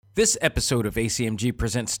This episode of ACMG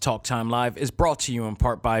Presents Talk Time Live is brought to you in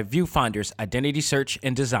part by Viewfinder's Identity Search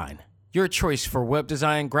and Design. Your choice for web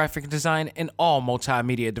design, graphic design, and all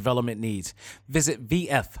multimedia development needs. Visit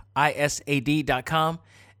VFISAD.com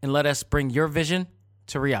and let us bring your vision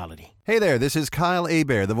to reality. Hey there, this is Kyle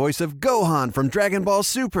Hebert, the voice of Gohan from Dragon Ball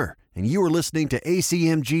Super, and you are listening to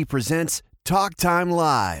ACMG Presents Talk Time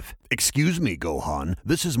Live. Excuse me, Gohan,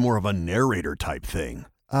 this is more of a narrator type thing.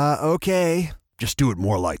 Okay. Just do it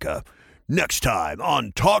more like a, next time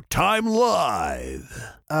on Talk Time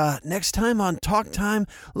Live. Next time on Talk Time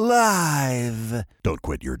Live. Don't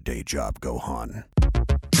quit your day job, Gohan.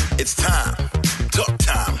 It's time. Talk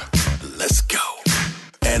time. Let's go.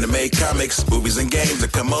 Anime, comics, movies, and games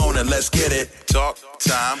that come on and let's get it. Talk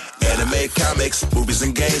time. Anime, comics, movies,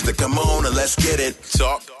 and games that come on and let's get it.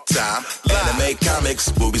 Talk time. Anime,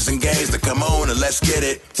 comics, movies, and games that come on and let's get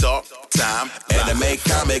it. Talk time. Anime,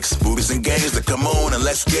 comics, movies, and games that come on and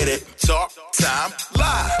let's get it. Talk time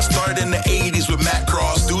live. Started in the 80s with Matt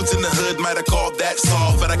Cross. Dudes in the hood might have called that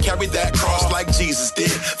soft, but I carried that cross like Jesus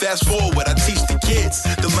did. Fast forward, I teach the kids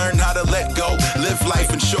to learn how to let go, live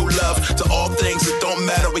life, and show love to all things that don't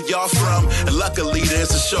matter where y'all from. And luckily,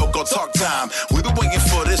 there's a show called Talk Time. We've been waiting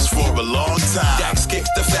for this for a long time. Dax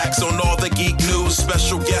kicks the facts on all the geek news,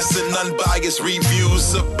 special guests and unbiased reviews.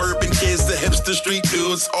 Suburban kids, the hipster street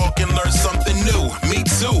dudes, all can learn something new. Me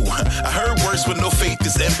too. I heard words with no faith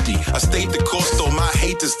is empty. I stayed the course, though my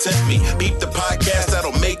haters tempt me. Beat the podcast,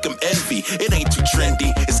 that'll make them envy. It ain't too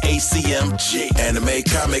trendy, it's ACMG. Anime,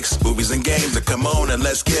 comics, movies, and games that come on and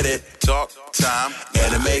let's get it. Talk time.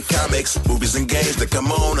 Anime, comics, movies, and games that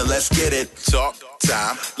come on and let's get it. Talk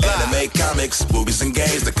time. Anime, comics, movies, and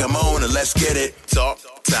games that come on and let's get it. Talk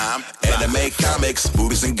time. Anime, comics,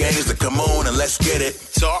 movies, and games that come on and let's get it.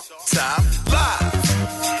 Talk time live.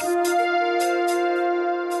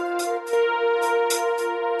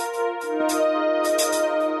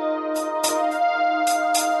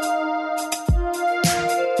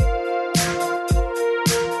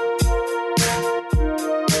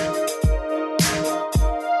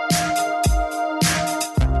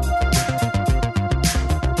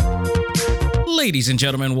 Ladies and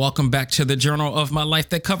gentlemen, welcome back to the journal of my life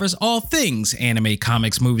that covers all things anime,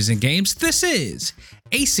 comics, movies, and games. This is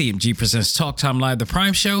ACMG Presents Talk Time Live, the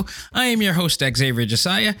Prime Show. I am your host, Xavier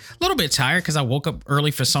Josiah. A little bit tired because I woke up early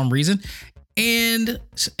for some reason, and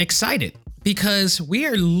excited because we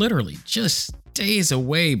are literally just days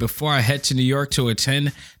away before I head to New York to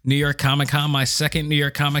attend New York Comic Con, my second New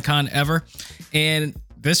York Comic Con ever. And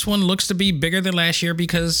this one looks to be bigger than last year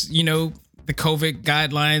because, you know, the COVID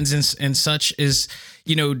guidelines and such is,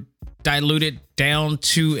 you know, diluted down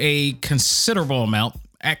to a considerable amount,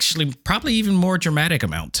 actually probably even more dramatic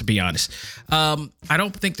amount, to be honest. I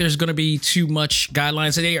don't think there's going to be too much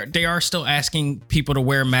guidelines. They are still asking people to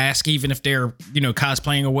wear masks, even if they're, you know,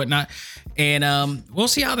 cosplaying or whatnot. And we'll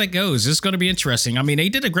see how that goes. It's going to be interesting. I mean, they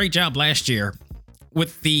did a great job last year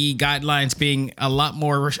with the guidelines being a lot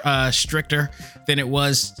more stricter than it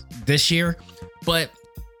was this year. But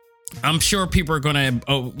I'm sure people are going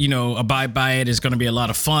to, you know, abide by it. It's going to be a lot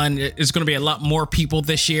of fun. It's going to be a lot more people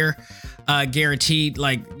this year, guaranteed.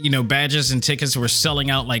 Like, you know, badges and tickets were selling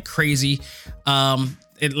out like crazy.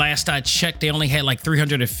 Last I checked, they only had like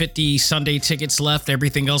 350 Sunday tickets left.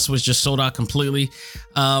 Everything else was just sold out completely.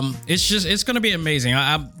 It's going to be amazing.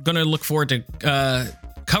 I'm going to look forward to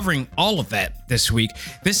covering all of that this week.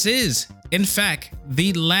 This is, in fact,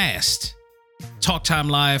 the last Talk Time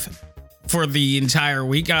Live for the entire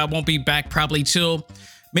week. I won't be back probably till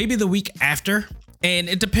maybe the week after. And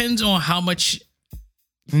it depends on how much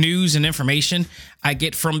news and information I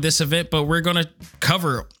get from this event. But we're going to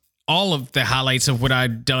cover all of the highlights of what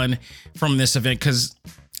I've done from this event because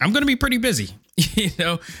I'm going to be pretty busy. You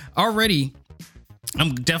know, already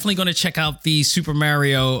I'm definitely going to check out the Super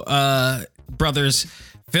Mario Brothers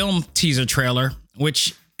film teaser trailer,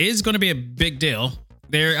 which is going to be a big deal.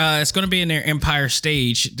 It's going to be in their Empire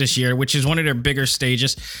stage this year, which is one of their bigger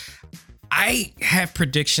stages. I have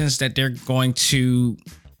predictions that there's going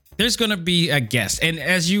to be a guest. And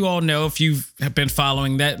as you all know, if you have been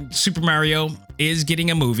following that, Super Mario is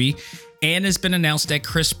getting a movie, and it's been announced that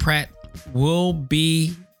Chris Pratt will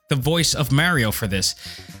be the voice of Mario for this.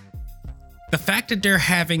 The fact that they're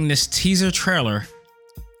having this teaser trailer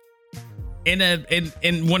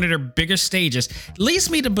in one of their bigger stages leads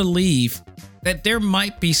me to believe that there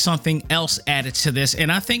might be something else added to this.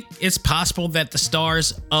 And I think it's possible that the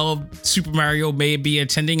stars of Super Mario may be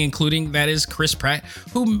attending, including that is Chris Pratt,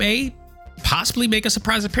 who may possibly make a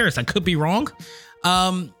surprise appearance. I could be wrong.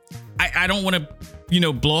 I don't want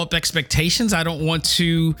to, blow up expectations. I don't want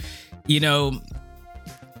to,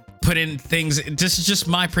 put in things. This is just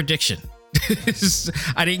my prediction.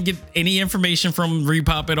 I didn't get any information from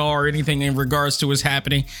Repop at all or anything in regards to what's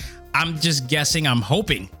happening. I'm just guessing. I'm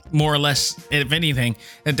hoping, more or less, if anything,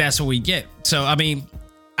 that that's what we get. So, I mean,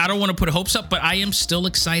 I don't want to put hopes up, but I am still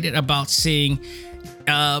excited about seeing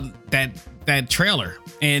that trailer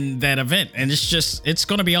and that event. And it's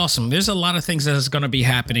going to be awesome. There's a lot of things that is going to be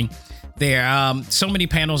happening there. So many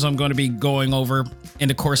panels I'm going to be going over in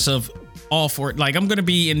the course of all four. Like, I'm going to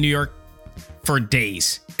be in New York for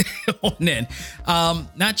days on end.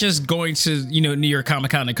 Not just going to, New York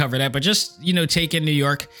Comic Con to cover that, but just, taking New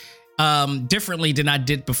York differently than I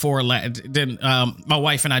did before, than my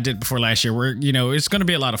wife and I did before last year. Where, it's going to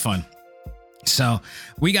be a lot of fun. So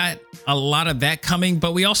we got a lot of that coming,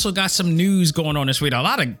 but we also got some news going on this week. A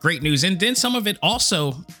lot of great news. And then some of it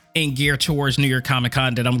also in gear towards New York Comic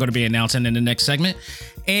Con that I'm going to be announcing in the next segment.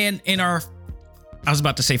 And in our, I was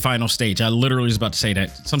about to say final stage. I literally was about to say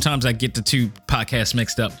that. Sometimes I get the two podcasts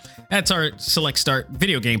mixed up. That's our Select Start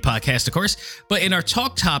video game podcast, of course. But in our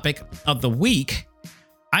talk topic of the week,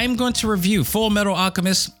 I am going to review Full Metal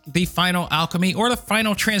Alchemist, The Final Alchemy, or The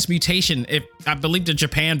Final Transmutation. If I believe the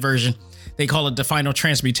Japan version, they call it The Final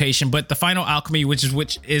Transmutation, but The Final Alchemy,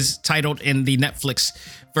 which is titled in the Netflix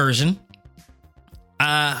version,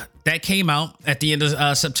 that came out at the end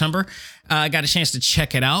of September. I got a chance to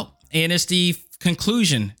check it out, and it's the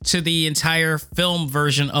conclusion to the entire film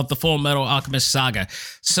version of the Full Metal Alchemist saga.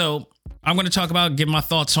 So I'm going to give my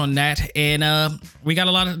thoughts on that. And we got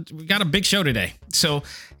a big show today. So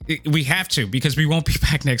we have to, because we won't be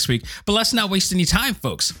back next week. But let's not waste any time,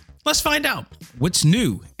 folks. Let's find out what's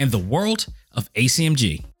new in the world of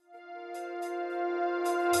ACMG.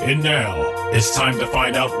 And now it's time to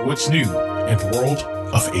find out what's new in the world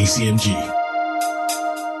of ACMG.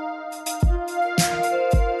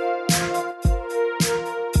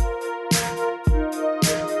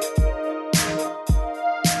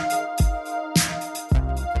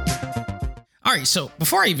 All right, so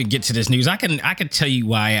before I even get to this news, I can tell you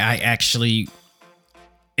why I actually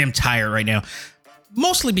am tired right now.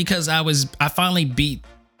 Mostly because I finally beat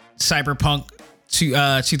Cyberpunk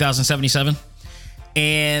 2077,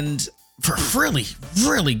 and for really,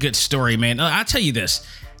 really good story, man. I'll tell you this.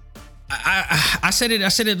 I said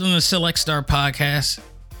it on the Select Star podcast,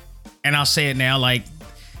 and I'll say it now. Like,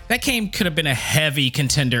 that game could have been a heavy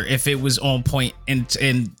contender if it was on point in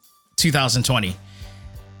 2020.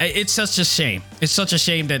 It's such a shame. It's such a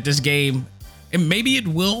shame that this game, and maybe it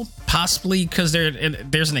will possibly, because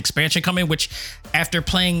there's an expansion coming, which after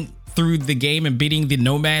playing through the game and beating the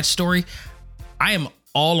Nomad story, I am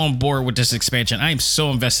all on board with this expansion. I am so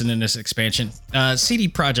invested in this expansion. CD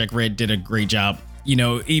Projekt Red did a great job,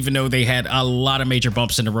 even though they had a lot of major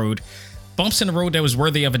bumps in the road that was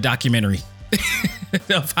worthy of a documentary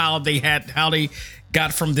of how they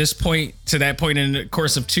got from this point to that point in the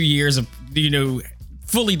course of 2 years of,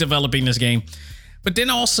 fully developing this game. But then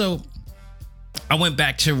also I went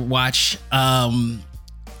back to watch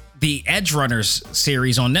the Edge Runners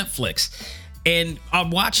series on Netflix, and I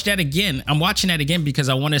watched that again. I'm watching that again because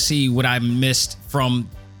I want to see what I missed from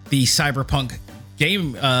the Cyberpunk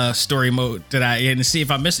game story mode and see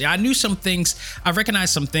if I missed it. I knew some things, I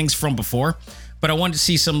recognized some things from before, but I wanted to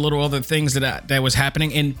see some little other things that was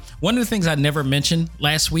happening. And one of the things I never mentioned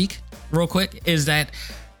last week, real quick, is that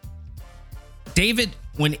David,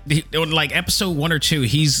 when like episode 1 or 2,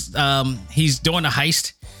 he's doing a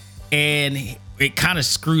heist and it kind of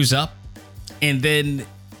screws up, and then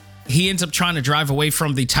he ends up trying to drive away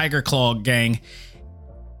from the Tiger Claw gang,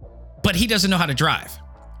 but he doesn't know how to drive.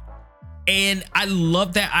 And I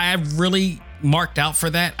love that. I really marked out for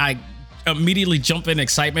that. I immediately jumped in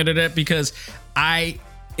excitement at that because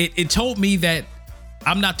it told me that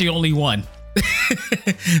I'm not the only one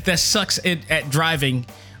that sucks at driving,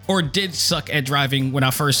 or did suck at driving when I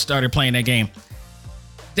first started playing that game.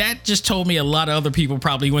 That just told me a lot of other people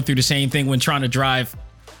probably went through the same thing when trying to drive,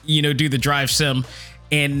 do the drive sim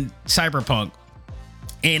in Cyberpunk.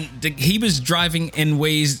 And he was driving in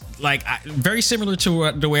ways like very similar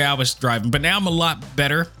to the way I was driving, but now I'm a lot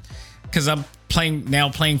better because I'm playing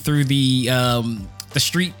through the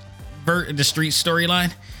street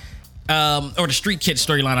storyline, or the Street Kid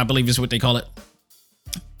storyline, I believe is what they call it.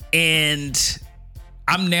 And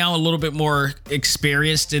I'm now a little bit more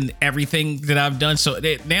experienced in everything that I've done, so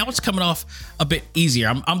now it's coming off a bit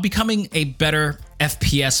easier. I'm becoming a better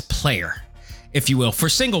FPS player, if you will, for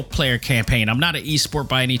single player campaign. I'm not an esport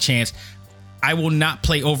by any chance. I will not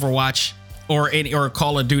play Overwatch or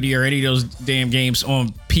Call of Duty or any of those damn games on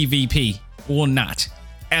PvP. Will not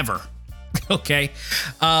ever. Okay.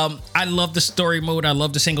 I love the story mode. I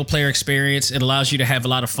love the single player experience. It allows you to have a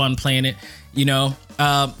lot of fun playing it. You know,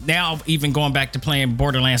 now even going back to playing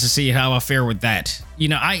Borderlands to see how I fare with that. You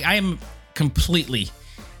know, I am completely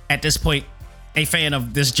at this point a fan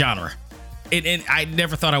of this genre. And I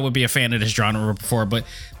never thought I would be a fan of this genre before, but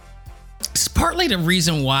it's partly the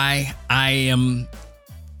reason why I am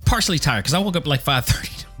partially tired, because I woke up like 5:30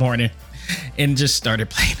 in the morning and just started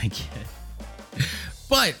playing again.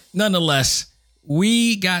 But nonetheless,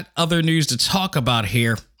 we got other news to talk about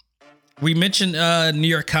here. We mentioned New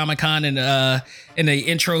York Comic Con in the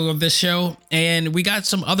intro of this show, and we got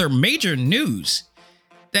some other major news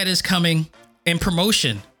that is coming in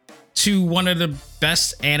promotion to one of the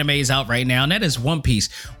best animes out right now, and that is One Piece.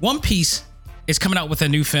 One Piece is coming out with a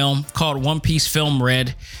new film called One Piece Film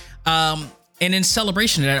Red. And in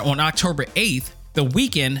celebration of that, on October 8th, the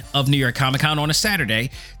weekend of New York Comic Con on a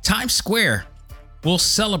Saturday, Times Square will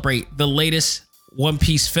celebrate the latest One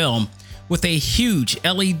Piece film with a huge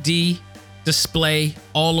LED display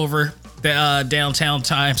all over the downtown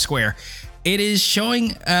Times Square. It is showing,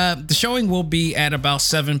 the showing will be at about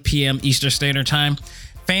 7 p.m. Eastern Standard Time.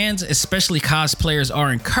 Fans, especially cosplayers,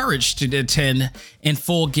 are encouraged to attend in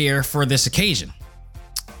full gear for this occasion.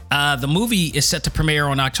 The movie is set to premiere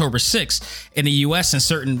on October 6th in the US and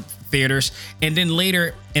certain theaters, and then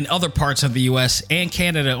later in other parts of the US and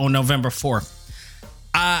Canada on November 4th.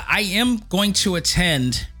 I am going to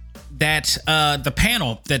attend that the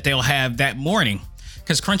panel that they'll have that morning,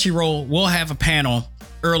 because Crunchyroll will have a panel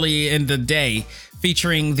early in the day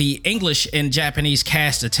featuring the English and Japanese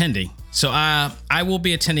cast attending. So I will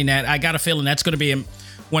be attending that. I got a feeling that's going to be in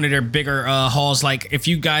one of their bigger halls. Like, if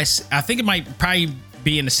you guys, I think it might probably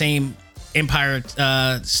be in the same Empire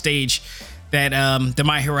stage that the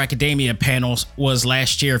My Hero Academia panels was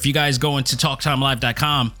last year. If you guys go into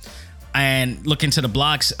TalkTimeLive.com and look into the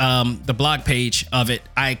blogs, the blog page of it,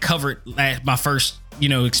 I covered my first,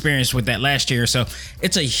 experience with that last year. So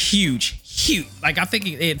it's a huge, like, I think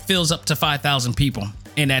it fills up to 5,000 people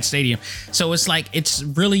in that stadium. So it's like, it's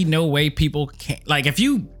really no way people can, like, if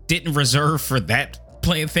you didn't reserve for that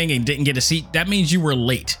playing thing and didn't get a seat, that means you were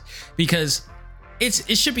late, because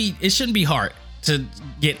it shouldn't be hard to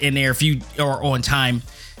get in there if you are on time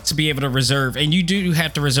to be able to reserve. And you do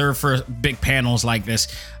have to reserve for big panels like this.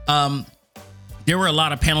 There were a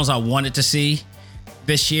lot of panels I wanted to see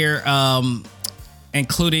this year,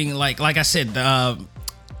 including like I said,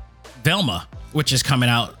 Velma, which is coming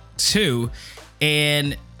out too,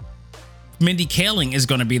 and Mindy Kaling is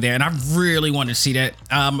going to be there, and I really wanted to see that.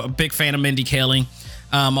 I'm a big fan of Mindy Kaling.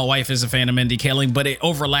 My wife is a fan of Mindy Kaling, but it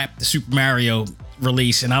overlapped the Super Mario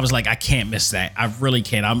release, and I was like, I can't miss that. I really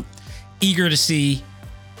can't. I'm eager to see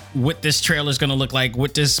what this trailer is going to look like,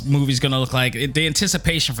 what this movie is going to look like, the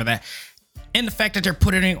anticipation for that. And the fact that they're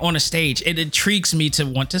putting it on a stage, it intrigues me to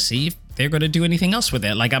want to see if they're going to do anything else with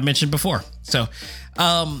that, like I mentioned before. So,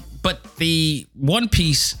 but the One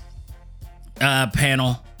Piece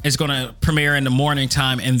panel is going to premiere in the morning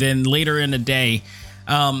time, and then later in the day,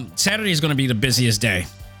 Saturday is going to be the busiest day,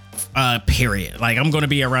 period. Like, I'm going to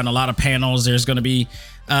be around a lot of panels. There's going to be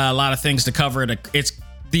a lot of things to cover. It's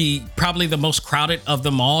probably the most crowded of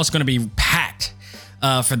them all. It's going to be packed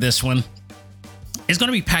for this one. It's going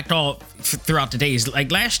to be packed all throughout the days.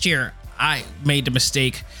 Like last year, I made the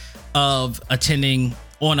mistake of attending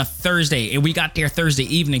on a Thursday, and we got there Thursday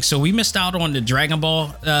evening. So we missed out on the Dragon Ball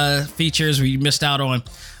features. We missed out on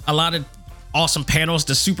a lot of awesome panels.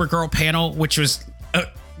 The Supergirl panel, which was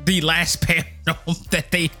the last panel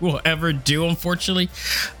that they will ever do, unfortunately.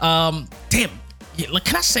 Damn.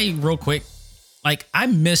 Can I say real quick? Like, I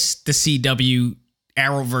miss the CW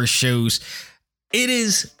Arrowverse shows. It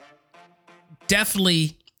is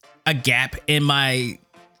definitely a gap in my,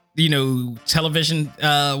 television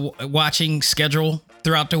watching schedule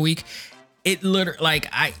throughout the week. It literally, like,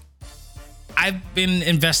 I've been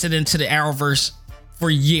invested into the Arrowverse for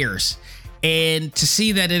years, and to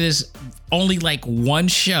see that it is only like one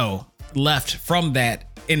show left from that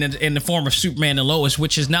in the form of Superman and Lois,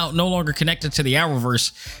 which is now no longer connected to the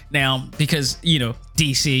Arrowverse now, because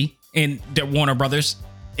DC and the Warner Brothers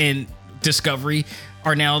and Discovery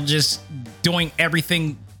are now just doing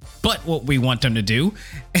everything but what we want them to do.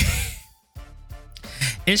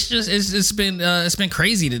 It's been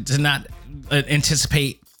crazy to not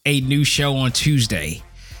anticipate a new show on Tuesday,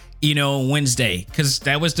 Wednesday, because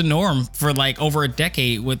that was the norm for like over a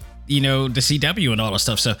decade with the CW and all that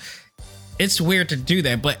stuff. So it's weird to do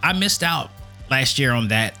that, but I missed out last year on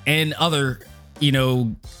that and other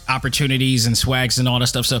opportunities and swags and all that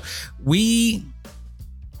stuff. So we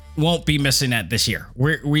won't be missing that this year.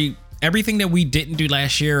 everything that we didn't do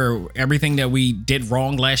last year, or everything that we did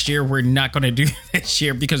wrong last year, we're not going to do this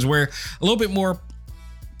year, because we're a little bit more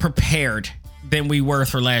prepared than we were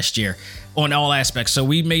for last year on all aspects. So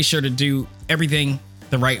we made sure to do everything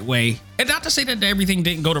the right way. And not to say that everything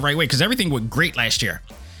didn't go the right way, because everything went great last year.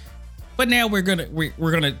 But now we're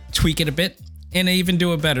gonna tweak it a bit and even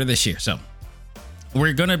do it better this year. So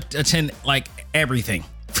we're gonna attend like everything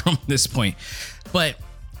from this point. But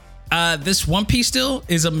this One Piece deal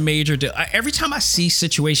is a major deal. Every time I see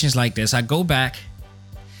situations like this, I go back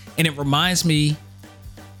and it reminds me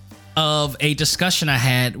of a discussion I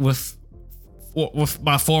had with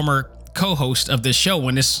my former co-host of this show,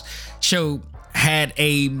 when this show had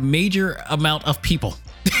a major amount of people.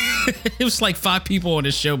 It was like 5 people on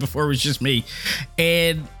this show before it was just me.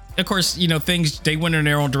 And of course, you know, things, they went in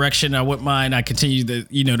their own direction. I wouldn't mind. I continued to,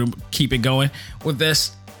 you know, to keep it going with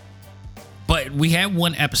this. But we had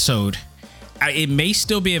one episode. It may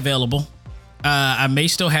still be available. I may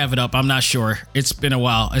still have it up. I'm not sure. It's been a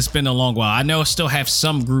while. It's been a long while. I know I still have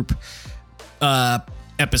some group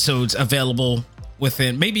episodes available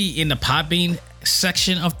within, maybe in the Podbean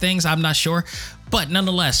section of things. I'm not sure. But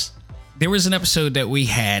nonetheless, there was an episode that we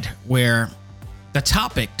had where the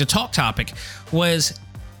talk topic was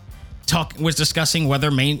discussing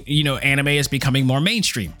whether anime is becoming more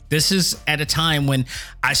mainstream. This is at a time when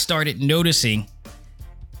I started noticing,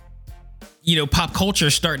 pop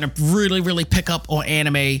culture starting to really, really pick up on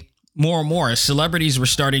anime more and more. Celebrities were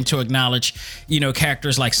starting to acknowledge,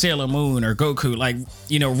 characters like Sailor Moon or Goku, like,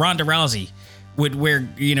 Ronda Rousey would wear,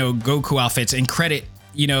 Goku outfits and credit,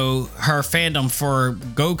 her fandom for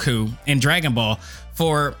Goku and Dragon Ball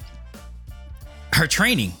for her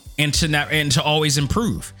training and to always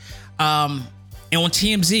improve. And on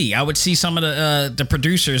TMZ, I would see some of the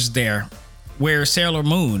producers there wear Sailor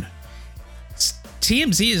Moon.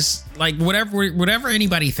 TMZ is like, whatever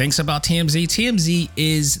anybody thinks about TMZ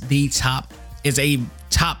is a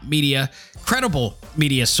top media, credible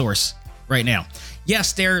media source right now.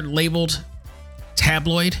 Yes, they're labeled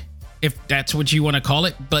tabloid, if that's what you want to call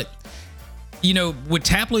it, but what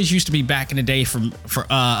tabloids used to be back in the day for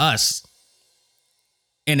us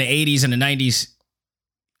in the 80s and the 90s,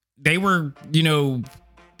 they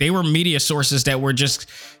were media sources that were just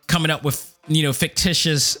coming up with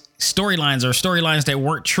fictitious storylines, or storylines that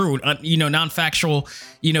weren't true, non-factual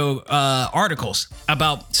articles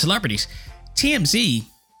about celebrities. TMZ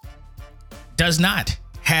does not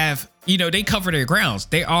have, they cover their grounds.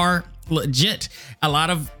 They are legit. A lot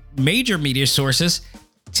of major media sources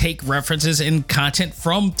take references and content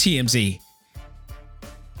from TMZ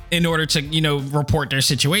in order to, report their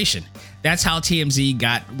situation. That's how TMZ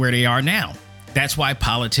got where they are now. That's why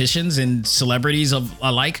politicians and celebrities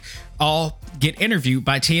alike all get interviewed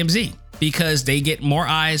by TMZ, because they get more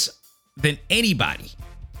eyes than anybody.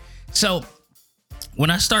 So when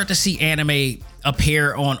I start to see anime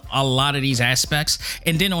appear on a lot of these aspects,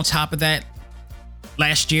 and then on top of that,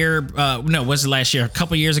 last year, a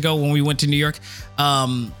couple years ago when we went to New York,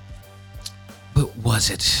 what was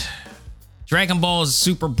it? Dragon Ball's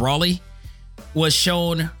Super Broly was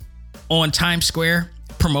shown on Times Square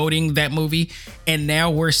promoting that movie, and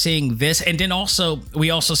now we're seeing this, and then we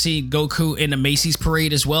also see Goku in the Macy's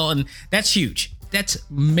parade as well, and that's huge. That's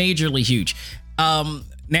majorly huge.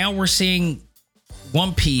 Now we're seeing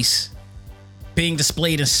One Piece being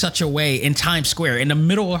displayed in such a way in Times Square, in the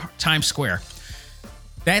middle of Times Square.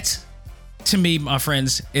 That's, to me, my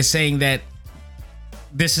friends, is saying that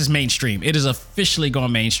this is mainstream. It is officially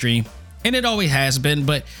gone mainstream, and it always has been,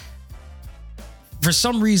 but for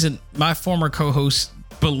some reason, my former co-host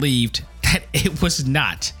believed that it was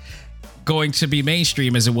not going to be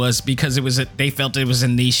mainstream as it was, because they felt it was a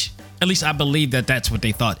niche. At least I believe that's what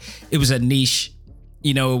they thought. It was a niche,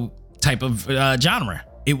 type of genre.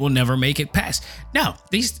 It will never make it past. No,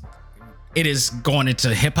 it is going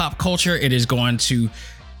into hip hop culture. It is going to,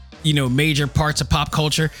 major parts of pop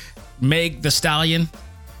culture. Meg the Stallion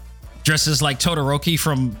dresses like Todoroki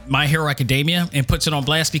from My Hero Academia and puts it on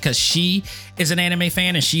blast because she is an anime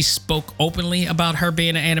fan, and she spoke openly about her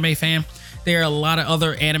being an anime fan. There are a lot of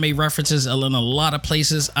other anime references in a lot of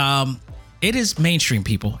places. It is mainstream,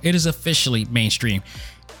 people. It is officially mainstream.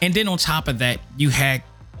 And then on top of that, you had,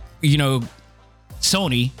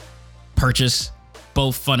 Sony purchase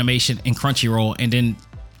both Funimation and Crunchyroll, and then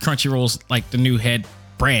Crunchyroll's like the new head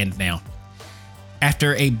brand now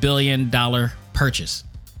after $1 billion purchase.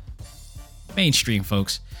 Mainstream,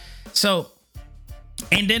 folks. So,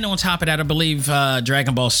 and then on top of that, I believe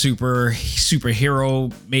Dragon Ball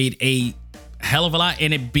Superhero made a hell of a lot,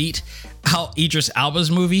 and it beat out Idris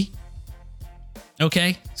Elba's movie.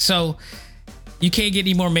 Okay, so You can't get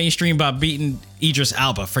any more mainstream by beating Idris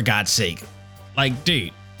Elba, for God's sake. Like,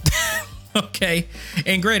 dude. Okay.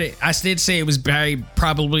 And granted, I did say it was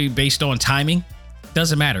probably based on timing.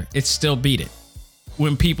 Doesn't matter. It still beat it.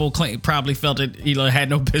 When people probably felt it, had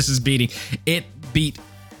no business beating, it beat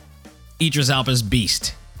Idris Elba's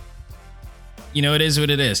Beast. It is what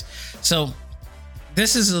it is. So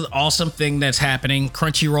this is an awesome thing that's happening.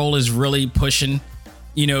 Crunchyroll is really pushing,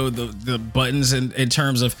 the buttons in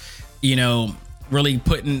terms of, really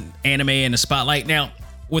putting anime in the spotlight. Now,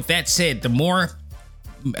 with that said, the more,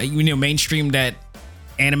 mainstream that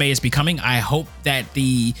anime is becoming, I hope that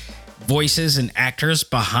the voices and actors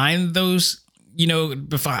behind those,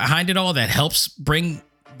 behind it all, that helps bring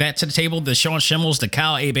that to the table, the Sean Schimmels, the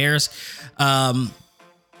Kyle Hebers,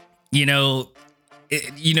 you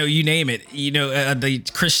name it, the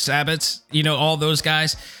Chris Sabbats, all those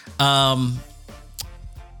guys, I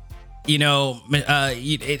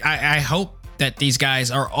hope that these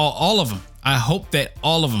guys are all of them. I hope that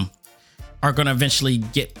all of them are going to eventually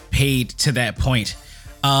get paid to that point.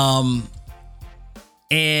 And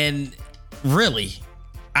really,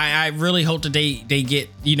 I really hope that they get,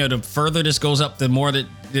 the further this goes up, the more that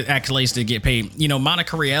the accolades they get paid.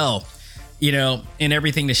 Monica Riel, and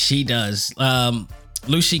everything that she does.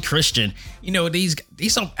 Lucy Christian,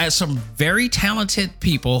 these are some very talented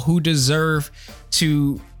people who deserve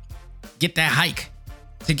to get that hike,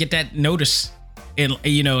 to get that notice in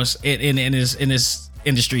this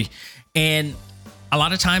industry. And a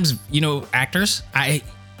lot of times, actors, I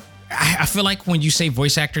feel like when you say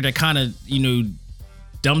voice actor, that kind of,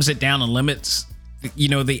 dumbs it down and limits,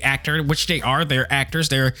 the actor, which they are. They're actors.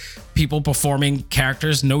 They're people performing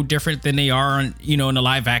characters no different than they are on, in a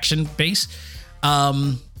live action base.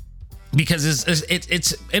 Because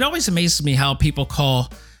it always amazes me how people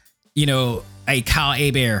call, a Kyle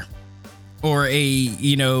Hebert or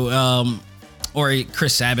or a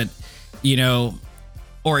Chris Sabat,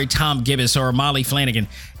 or a Tom Gibbs or a Molly Flanagan.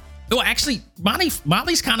 Well, actually,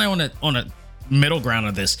 Molly's kind of on a middle ground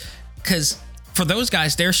of this, because for those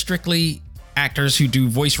guys, they're strictly actors who do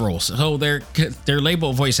voice roles. So they're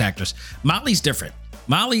labeled voice actors. Molly's different.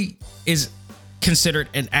 Molly is considered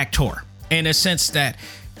an actor in a sense that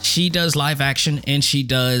she does live action and she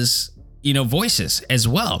does, voices as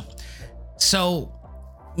well. So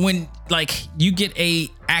when you get a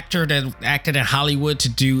actor that acted in Hollywood to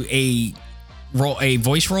do a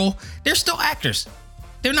voice role, they're still actors.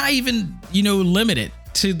 They're not even, limited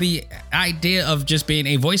to the idea of just being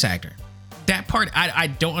a voice actor. That part, I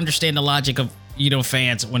don't understand the logic of,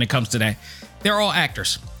 fans when it comes to that. They're all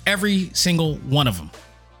actors, every single one of them.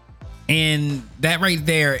 And that right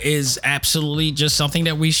there is absolutely just something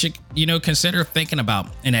that we should, consider thinking about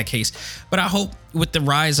in that case. But I hope with the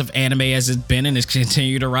rise of anime as it's been and it's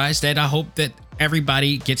continued to rise, that I hope that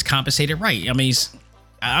everybody gets compensated right. I mean,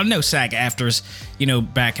 I know SAG-AFTRA's,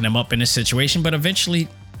 backing them up in this situation, but eventually,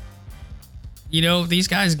 these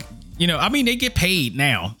guys, they get paid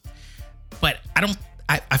now, but I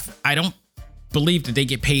don't believe that they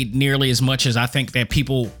get paid nearly as much as I think that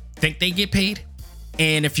people think they get paid.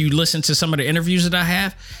 And if you listen to some of the interviews that I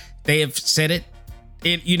have, they have said it,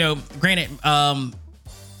 granted,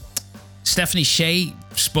 Stephanie Sheh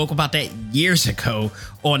spoke about that years ago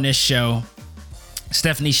on this show.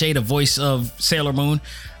 Stephanie Sheh, the voice of Sailor Moon,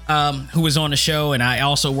 who was on the show. And I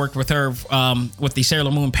also worked with her with the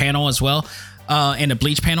Sailor Moon panel as well, and the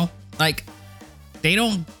Bleach panel. They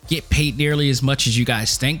don't get paid nearly as much as you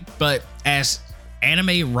guys think. But as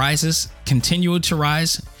anime continue to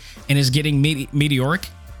rise, and is getting meteoric,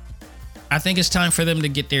 I think it's time for them to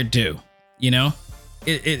get their due.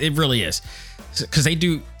 It really is, because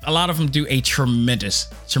a lot of them do a tremendous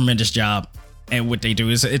job. And what they do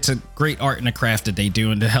is it's a great art and a craft that they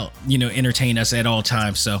do, and to help, entertain us at all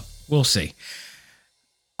times. So we'll see.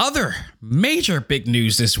 Other major big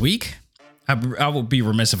news this week. I would be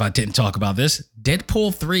remiss if I didn't talk about this.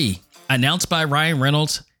 Deadpool 3 announced by Ryan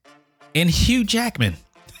Reynolds and Hugh Jackman,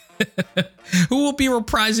 who will be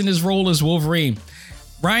reprising his role as Wolverine.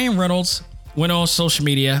 Ryan Reynolds went on social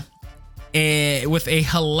media with a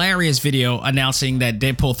hilarious video announcing that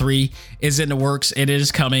Deadpool 3 is in the works, it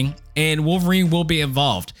is coming, and Wolverine will be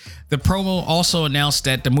involved. The promo also announced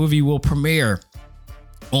that the movie will premiere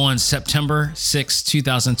on September 6,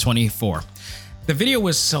 2024. The video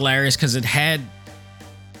was hilarious because it had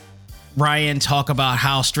Ryan talk about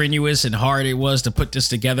how strenuous and hard it was to put this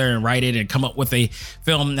together and write it and come up with a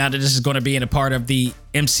film. Now that this is going to be in a part of the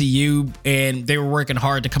MCU, and they were working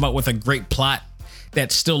hard to come up with a great plot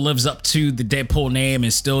that still lives up to the Deadpool name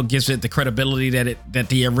and still gives it the credibility that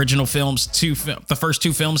the original films, the first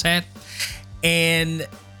two films had. And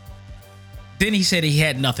then he said he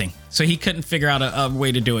had nothing, so he couldn't figure out a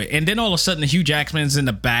way to do it. And then all of a sudden, Hugh Jackman's in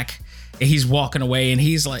the back, and he's walking away, and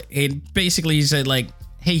he's like, and basically he said like,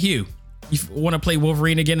 "Hey Hugh, you want to play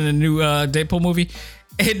Wolverine again in the new Deadpool movie?"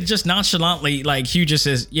 And just nonchalantly, like Hugh just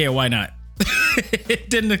says, "Yeah, why not?"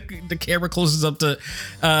 Then the camera closes up to,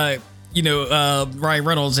 Ryan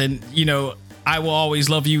Reynolds, and "I Will Always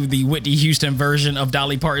Love You," the Whitney Houston version of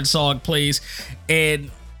Dolly Parton song plays,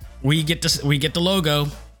 and we get the logo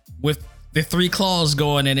with the 3 claws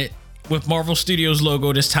going in it, with Marvel Studios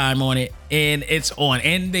logo this time on it, and it's on.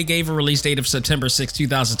 And they gave a release date of September 6,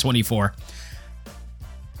 2024.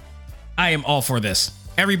 I am all for this.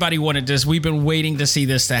 Everybody wanted this. We've been waiting to see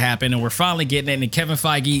this to happen, and we're finally getting it. And Kevin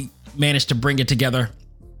Feige managed to bring it together.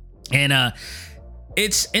 And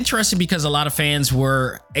it's interesting because a lot of fans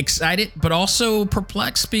were excited, but also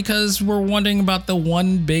perplexed because we're wondering about the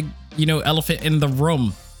one big, elephant in the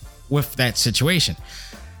room with that situation.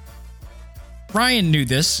 Ryan knew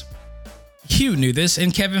this. Hugh knew this,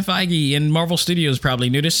 and Kevin Feige and Marvel Studios probably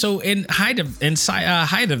knew this. So in height of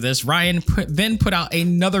this, Ryan then put out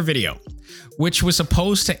another video, which was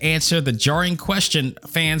supposed to answer the jarring question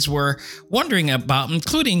fans were wondering about,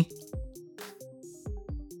 including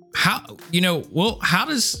how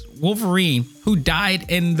does Wolverine, who died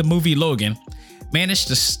in the movie Logan, manage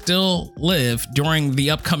to still live during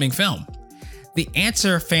the upcoming film? The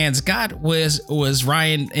answer fans got was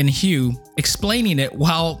Ryan and Hugh explaining it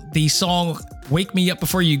while the song "Wake Me Up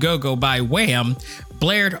Before You Go" by Wham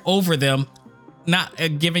blared over them, not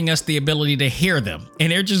giving us the ability to hear them.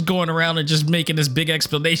 And they're just going around and just making this big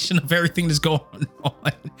explanation of everything that's going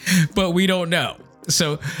on, but we don't know.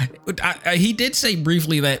 So he did say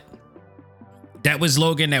briefly that was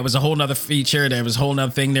Logan. That was a whole nother feature. That was a whole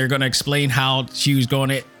nother thing. They're going to explain how she was going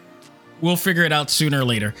to. We'll figure it out sooner or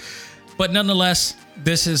later. But nonetheless,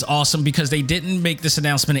 this is awesome because they didn't make this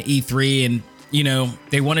announcement at E3, and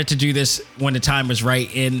they wanted to do this when the time was right.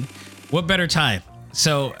 And what better time?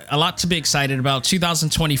 So a lot to be excited about.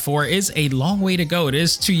 2024 is a long way to go. It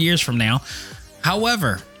is 2 years from now.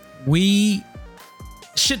 However, we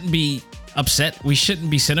shouldn't be upset. We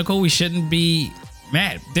shouldn't be cynical. We shouldn't be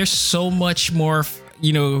mad. There's so much more,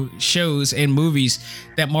 shows and movies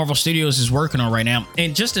that Marvel Studios is working on right now,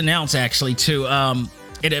 and just announced actually too.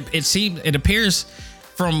 It appears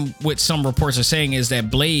from what some reports are saying is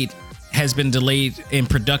that Blade has been delayed in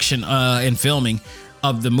production and filming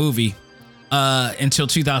of the movie until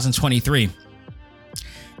 2023,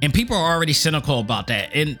 and people are already cynical about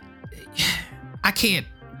that. And I can't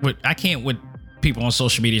with people on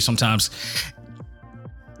social media sometimes.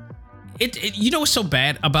 What's so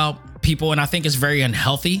bad about people, and I think it's very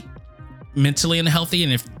unhealthy, mentally unhealthy.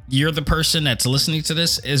 And if you're the person that's listening to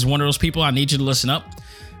this is one of those people, I need you to listen up.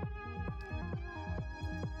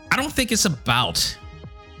 I don't think it's about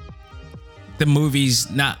the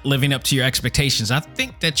movies not living up to your expectations. I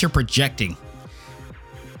think that you're projecting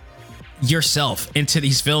yourself into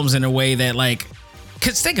these films in a way that, like,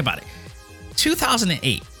 because think about it.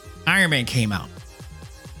 2008, Iron Man came out.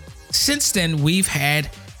 Since then, we've had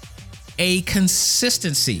a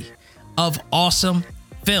consistency of awesome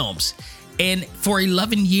films. And for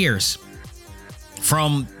 11 years,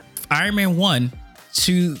 from Iron Man 1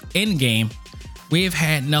 to Endgame, we have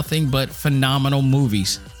had nothing but phenomenal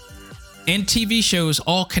movies and TV shows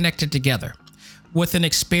all connected together with an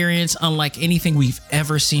experience unlike anything we've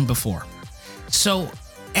ever seen before. So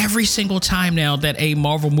every single time now that a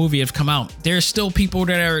Marvel movie has come out, there's still people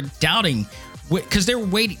that are doubting because they're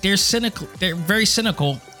waiting. They're cynical. They're very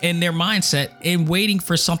cynical in their mindset and waiting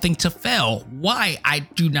for something to fail. Why? I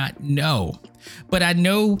do not know. But I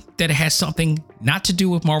know that it has something not to do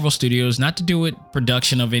with Marvel Studios, not to do with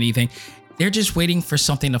production of anything. They're just waiting for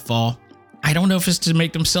something to fall. I don't know if it's to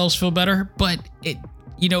make themselves feel better, but it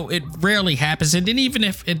rarely happens. And then even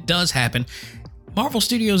if it does happen, Marvel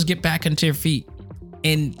Studios get back into their feet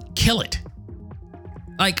and kill it.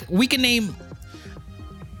 Like, we can name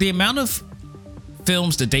the amount of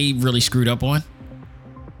films that they really screwed up on.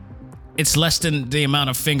 It's less than the amount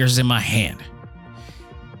of fingers in my hand.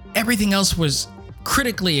 Everything else was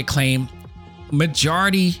critically acclaimed.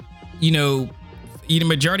 Majority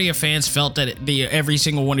of fans felt that every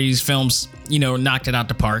single one of these films, knocked it out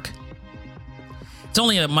the park. It's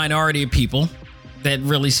only a minority of people that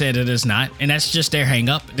really said it is not, and that's just their hang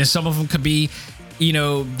up. Then some of them could be,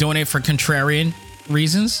 doing it for contrarian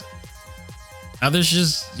reasons. Others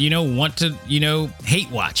just, want to,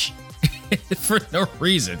 hate watch for no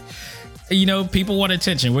reason. People want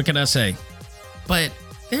attention. What can I say? But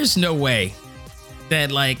there's no way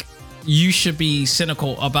that, like, you should be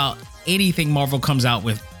cynical about anything Marvel comes out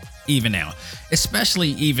with even now, especially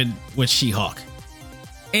even with She-Hulk.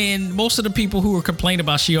 And most of the people who are complaining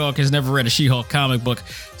about She-Hulk has never read a She-Hulk comic book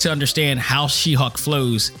to understand how She-Hulk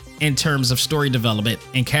flows in terms of story development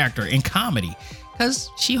and character and comedy. Because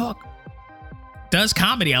She-Hulk does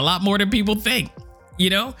comedy a lot more than people think, you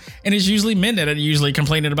know? And it's usually men that are usually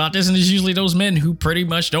complaining about this, and it's usually those men who pretty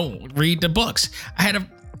much don't read the books. I had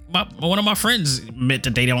one of my friends admit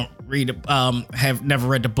that they don't have never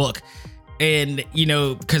read the book. And, you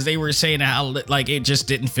know, because they were saying how, like, it just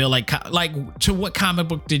didn't feel like to what comic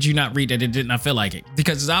book did you not read that it did not feel like it?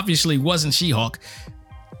 Because it obviously wasn't She-Hulk.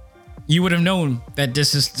 You would have known that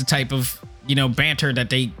this is the type of, you know, banter that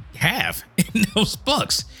they have in those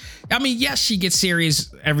books. I mean, yes, she gets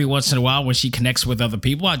serious every once in a while when she connects with other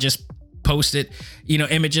people. I just posted, you know,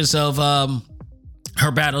 images of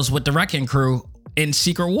her battles with the Wrecking Crew in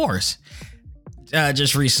Secret Wars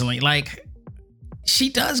just recently. Like, she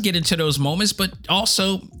does get into those moments, but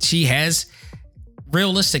also she has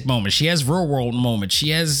realistic moments. She has real world moments.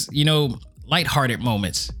 She has, you know, lighthearted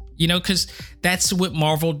moments, you know, because that's what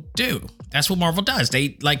Marvel do. That's what Marvel does.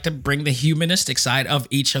 They like to bring the humanistic side of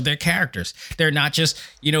each of their characters. They're not just,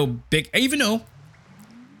 you know, big, even though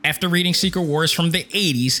after reading Secret Wars from the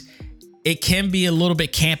 80s, it can be a little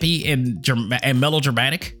bit campy and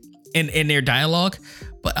melodramatic in their dialogue.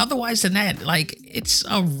 But otherwise than that, like, it's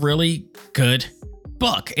a really good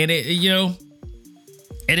book, and it, you know,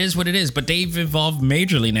 it is what it is. But they've evolved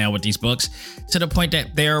majorly now with these books to the point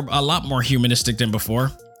that they're a lot more humanistic than before,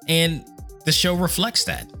 and the show reflects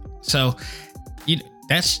that. So, you know,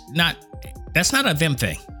 that's not a them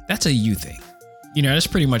thing, that's a you thing. You know, that's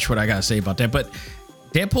pretty much what I gotta say about that. But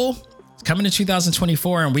Deadpool is coming in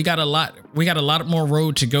 2024, and we got a lot more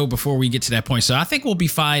road to go before we get to that point. So I think we'll be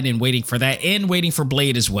fine in waiting for that, and waiting for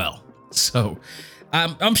Blade as well. So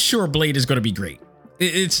I'm sure Blade is going to be great.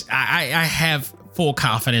 I have full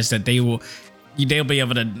confidence that they'll be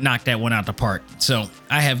able to knock that one out the park. So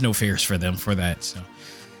I have no fears for them for that. So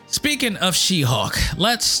speaking of She-Hulk,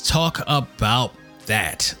 let's talk about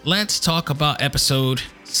that. Let's talk about episode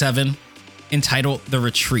 7, entitled The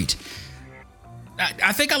Retreat.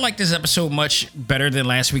 I think I like this episode much better than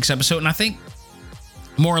last week's episode, and I think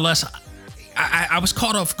more or less I was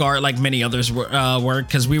caught off guard like many others were,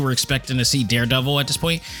 because we were expecting to see Daredevil at this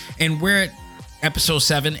point, and we're at episode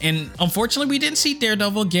 7, and unfortunately we didn't see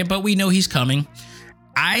Daredevil again, but we know he's coming.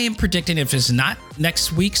 I am predicting if it's not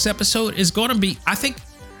next week's episode, is going to be, I think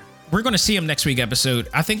we're going to see him next week's episode.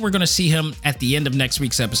 I think we're going to see him at the end of next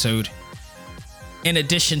week's episode, in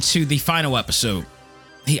addition to the final episode.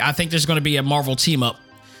 I think there's going to be a Marvel team up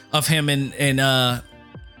of him and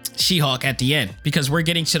She-Hulk at the end, because we're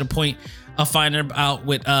getting to the point of finding out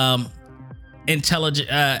with I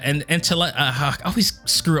always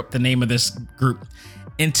screw up the name of this group.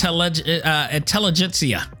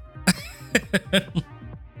 Intelligentsia.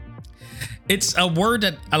 It's a word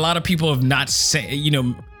that a lot of people have not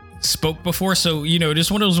spoke before. So, you know,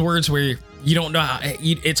 just one of those words where you don't know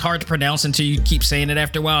it's hard to pronounce until you keep saying it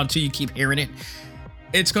after a while, until you keep hearing it.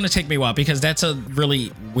 It's going to take me a while, because that's a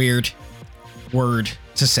really weird word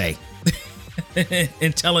to say.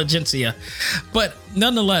 Intelligentsia. But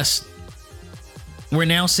nonetheless, we're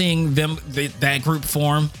now seeing that group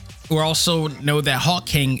form. We also know that Hawk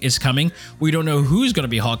King is coming. We don't know who's going to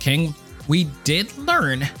be Hawk King. We did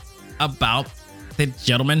learn about the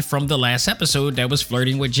gentleman from the last episode that was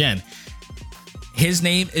flirting with Jen. His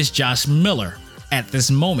name is Josh Miller at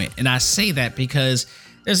this moment. And I say that because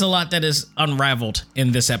there's a lot that is unraveled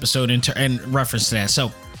in this episode in reference to that.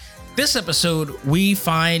 So this episode, we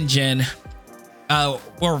find Jen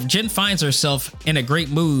finds herself in a great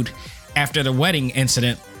mood after the wedding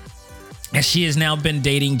incident, as she has now been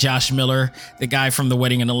dating Josh Miller, the guy from the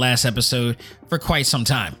wedding in the last episode, for quite some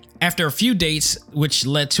time. After a few dates, which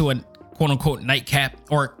led to a quote-unquote nightcap,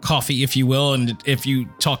 or coffee, if you will, and if you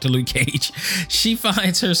talk to Luke Cage, she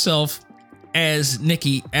finds herself, as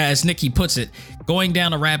Nikki puts it, going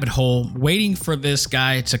down a rabbit hole, waiting for this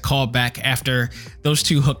guy to call back after those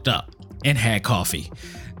two hooked up and had coffee.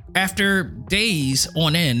 After days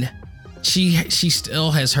on end, she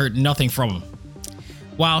still has heard nothing from him.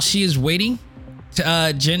 While she is waiting,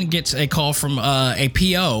 Jen gets a call from a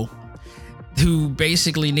PO who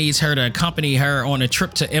basically needs her to accompany her on a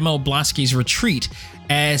trip to Emil Blonsky's retreat,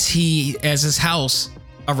 as his house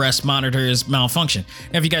arrest monitors malfunction.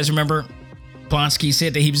 Now, if you guys remember, Blonsky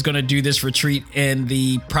said that he was going to do this retreat in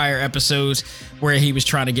the prior episodes where he was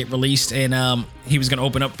trying to get released, and he was going to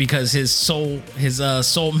open up because his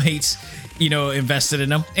soulmates, you know, invested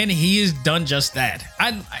in him, and he has done just that.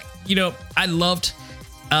 I loved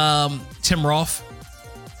Tim Roth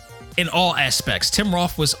in all aspects. Tim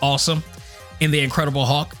Roth was awesome in The Incredible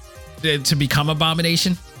Hulk to become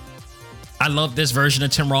Abomination. I love this version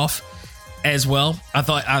of Tim Roth as well.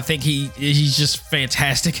 I think he's just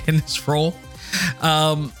fantastic in this role.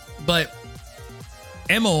 But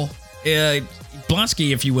Emil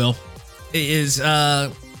Blonsky, if you will, is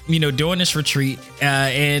doing this retreat,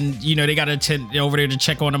 and they got to attend over there to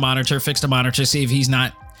check on the monitor, fix the monitor, see if he's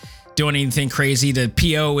not doing anything crazy. The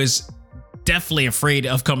PO is definitely afraid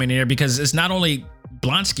of coming in there because it's not only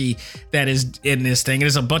Blonsky that is in this thing,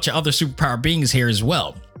 there's a bunch of other superpower beings here as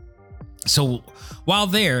well. So while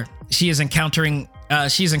there, she is encountered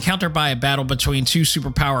by a battle between two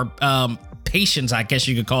superpower patients, I guess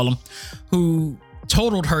you could call them, who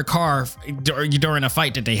totaled her car during a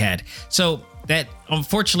fight that they had. So that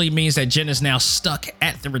unfortunately means that Jen is now stuck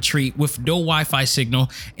at the retreat with no Wi-Fi signal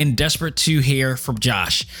and desperate to hear from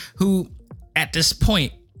Josh, who at this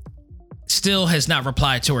point still has not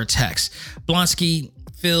replied to her text. Blonsky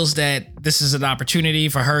feels that this is an opportunity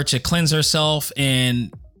for her to cleanse herself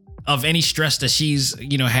and of any stress that she's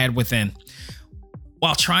had within.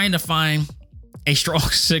 While trying to find a strong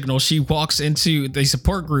signal, she walks into the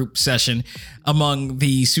support group session among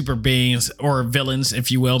the super beings or villains,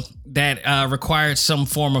 if you will, that required some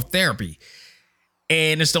form of therapy.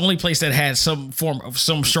 And it's the only place that had some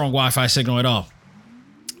strong Wi-Fi signal at all.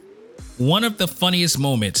 One of the funniest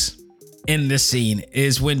moments in this scene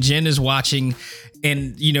is when Jen is watching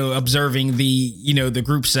and observing the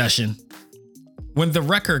group session, when the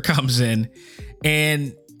Wrecker comes in,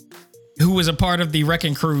 and who was a part of the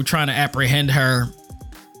Wrecking Crew trying to apprehend her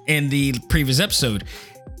in the previous episode.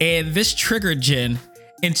 And this triggered Jen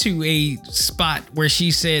into a spot where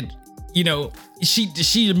she said,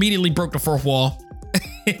 she immediately broke the fourth wall.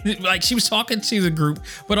 Like, she was talking to the group,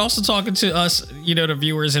 but also talking to us, the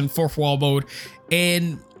viewers, in fourth wall mode.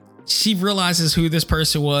 And she realizes who this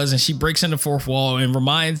person was, and she breaks into fourth wall and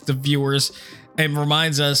reminds the viewers and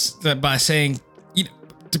reminds us that by saying,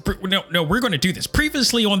 no, we're going to do this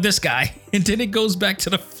previously on this guy. And then it goes back to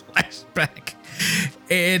the flashback.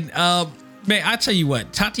 And man, I tell you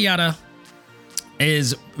what, Tatiana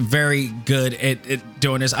is very good at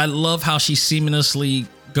doing this. I love how she seamlessly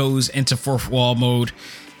goes into fourth wall mode.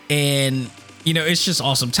 And, it's just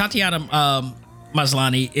awesome. Tatiana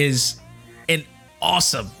Maslany is an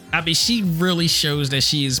awesome. I mean, she really shows that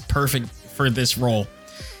she is perfect for this role.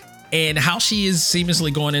 And how she is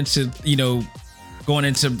seamlessly going into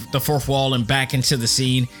the fourth wall and back into the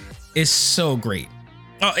scene is so great.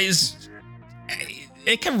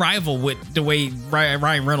 It can rival with the way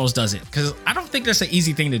Ryan Reynolds does it, because I don't think that's an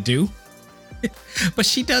easy thing to do. But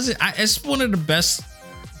she does it. It's one of the best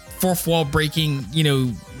fourth wall breaking,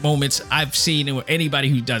 moments I've seen with anybody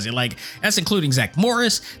who does it. Like, that's including Zach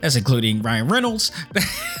Morris. That's including Ryan Reynolds.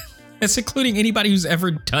 That's including anybody who's ever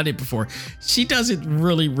done it before. She does it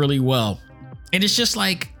really, really well. And it's just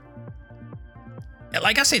like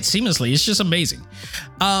I said, seamlessly. It's just amazing.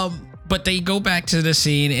 But they go back to the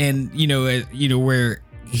scene, and where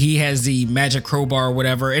he has the magic crowbar or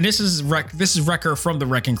whatever. And this is Wrecker from the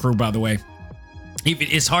Wrecking Crew, by the way.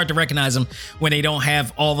 It's hard to recognize him when they don't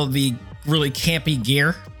have all of the really campy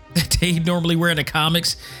gear that they normally wear in the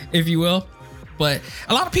comics, if you will. But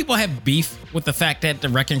a lot of people have beef with the fact that the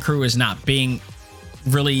Wrecking Crew is not being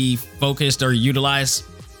really focused or utilized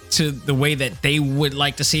to the way that they would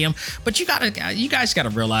like to see them. But you guys gotta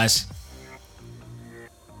realize,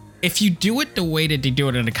 if you do it the way that they do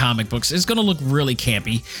it in the comic books, it's gonna look really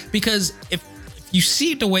campy. Because if you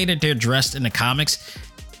see the way that they're dressed in the comics,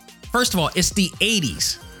 first of all, it's the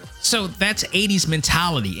 80s. So that's 80s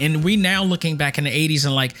mentality. And we now looking back in the 80s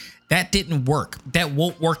and like, that didn't work. That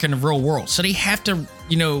won't work in the real world. So they have to,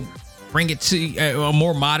 bring it to a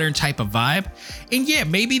more modern type of vibe. And yeah,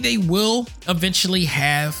 maybe they will eventually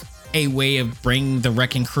have a way of bringing the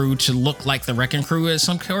Wrecking Crew to look like the Wrecking Crew at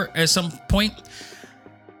some point.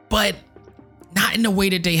 But not in the way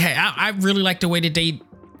that they had. I really like the way that they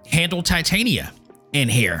handled Titania in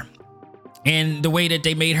here. And the way that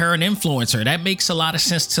they made her an influencer. That makes a lot of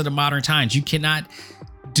sense to the modern times. You cannot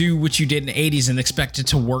do what you did in the 80s and expect it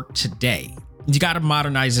to work today. You got to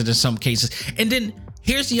modernize it in some cases. And then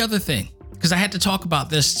here's the other thing, because I had to talk about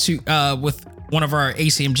this with one of our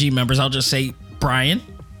ACMG members. I'll just say Brian,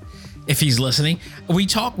 if he's listening. We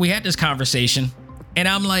had this conversation, and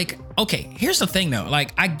I'm like, okay, here's the thing though.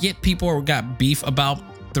 Like, I get people who got beef about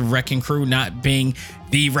the Wrecking Crew not being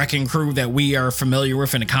the Wrecking Crew that we are familiar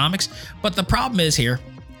with in the comics. But the problem is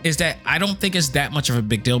that I don't think it's that much of a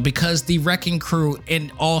big deal, because the Wrecking Crew,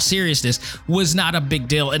 in all seriousness, was not a big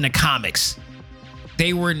deal in the comics.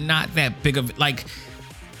 They were not that big of, like,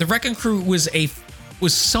 the Wrecking Crew was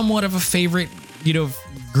somewhat of a favorite,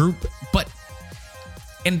 group. But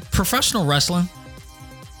in professional wrestling,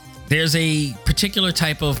 there's a particular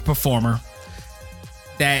type of performer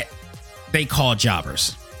that they call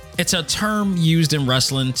jobbers. It's a term used in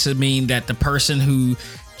wrestling to mean that the person who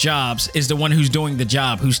jobs is the one who's doing the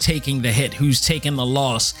job, who's taking the hit, who's taking the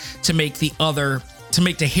loss to make the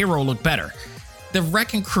hero look better. The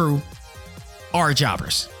Wrecking Crew are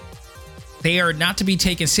jobbers. They are not to be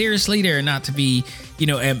taken seriously. They are not to be,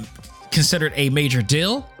 considered a major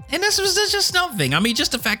deal. And this was just nothing. I mean,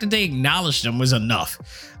 just the fact that they acknowledged them was enough.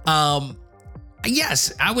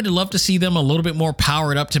 Yes, I would love to see them a little bit more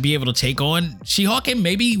powered up to be able to take on She-Hulk, and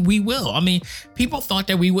maybe we will. I mean, people thought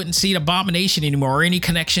that we wouldn't see Abomination anymore or any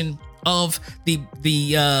connection of the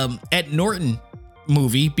Ed Norton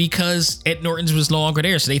movie because Ed Norton's was no longer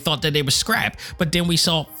there, so they thought that they were scrapped. But then we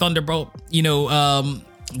saw Thunderbolt,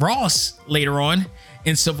 Ross later on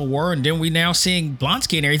in Civil War, and then we now seeing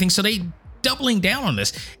Blonsky and everything. So they doubling down on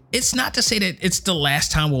this. It's not to say that it's the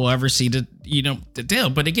last time we'll ever see the deal.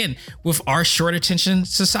 But again, with our short attention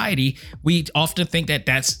society, we often think that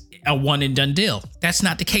that's a one and done deal. That's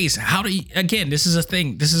not the case. This is a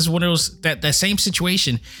thing. This is one of those, that same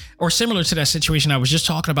situation or similar to that situation I was just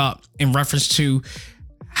talking about in reference to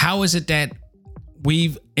how is it that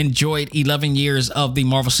we've enjoyed 11 years of the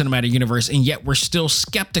Marvel Cinematic Universe and yet we're still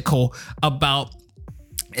skeptical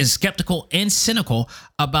and cynical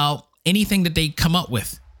about anything that they come up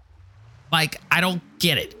with. Like, I don't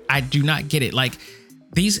get it. I do not get it. Like,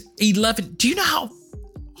 these 11, do you know how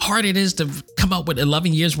hard it is to come up with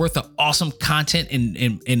 11 years worth of awesome content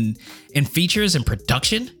and features and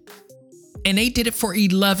production? And they did it for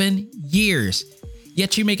 11 years.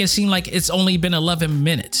 Yet you make it seem like it's only been 11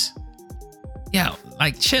 minutes. Yeah,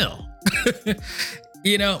 like, chill.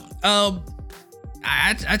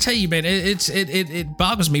 I tell you, man, it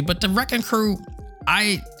boggles me. But the Wrecking Crew,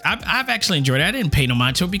 I've actually enjoyed it. I didn't pay no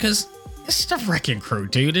mind to it because it's the Wrecking Crew,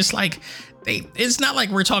 dude. It's like it's not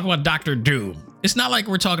like we're talking about Doctor Doom. It's not like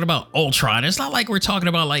we're talking about Ultron. It's not like we're talking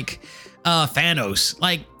about Thanos.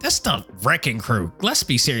 Like, that's the Wrecking Crew. Let's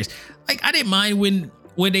be serious. Like, I didn't mind when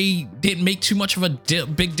they didn't make too much of a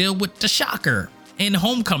big deal with the Shocker in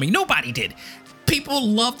Homecoming. Nobody did. People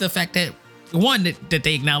love the fact that one, that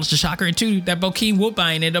they acknowledged the Shocker, and two, that Bokeem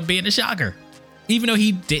Woodbine ended up being the Shocker, even though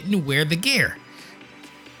he didn't wear the gear.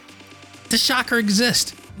 The Shocker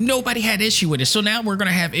exists. Nobody had issue with it. So now we're going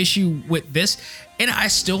to have issue with this. And I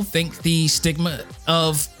still think the stigma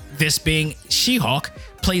of this being She-Hulk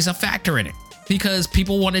plays a factor in it because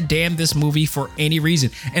people want to damn this movie for any reason.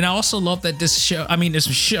 And I also love that this show,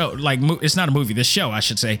 like, it's not a movie, this show, I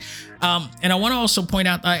should say. And I want to also point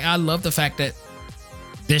out, I love the fact that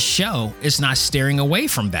this show is not steering away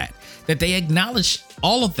from that they acknowledge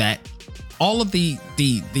all of that, all of the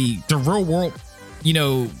real world,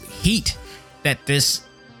 heat that this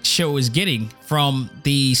show is getting from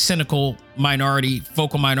the cynical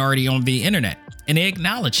vocal minority on the internet. And they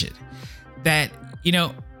acknowledge it, that,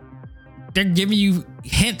 they're giving you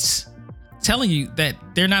hints, telling you that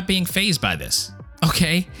they're not being fazed by this.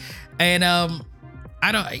 Okay. And,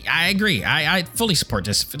 I agree. I fully support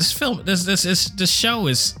this film. This show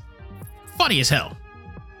is funny as hell.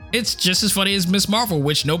 It's just as funny as Ms. Marvel,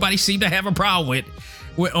 which nobody seemed to have a problem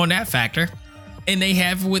with on that factor. And they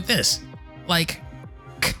have with this. Like,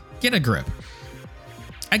 get a grip.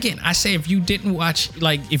 Again, I say, if you didn't watch,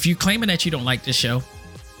 if you claiming that you don't like this show,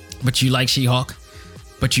 but you like She-Hulk,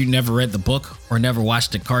 but you never read the book or never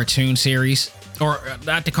watched the cartoon series, or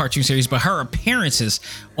not the cartoon series, but her appearances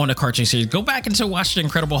on the cartoon series, go back and watch The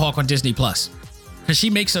Incredible Hulk on Disney Plus, because she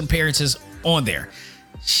makes some appearances on there.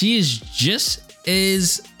 She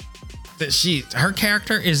is her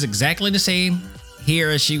character is exactly the same here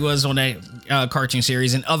as she was on that cartoon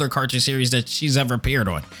series and other cartoon series that she's ever appeared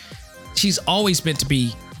on. She's always meant to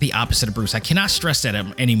be the opposite of Bruce. I cannot stress that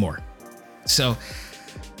anymore. So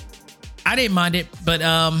I didn't mind it, but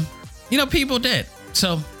people did.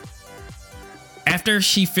 So after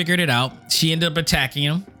she figured it out, she ended up attacking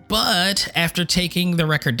him. But after taking the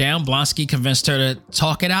record down, Blonsky convinced her to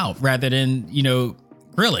talk it out rather than,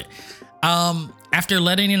 grill it. After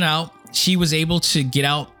letting it out, she was able to get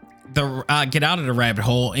out of the rabbit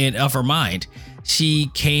hole of her mind.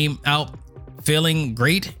 She came out feeling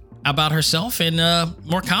great about herself and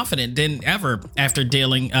more confident than ever after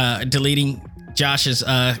deleting Josh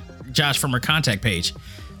from her contact page.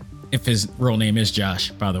 If his real name is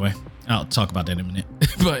Josh, by the way. I'll talk about that in a minute.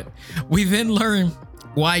 But we then learn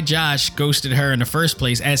why Josh ghosted her in the first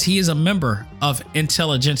place, as he is a member of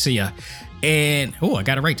Intelligentsia. And, I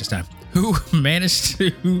got it right this time. Who managed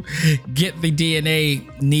to get the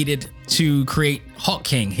DNA needed to create Hulk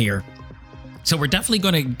King here. So we're definitely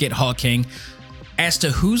going to get Hulk King. As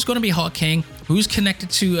to who's going to be Hulk King, who's connected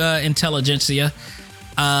to Intelligentsia,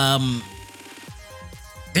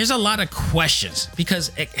 there's a lot of questions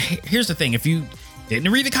because here's the thing. If you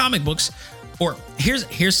didn't read the comic books, or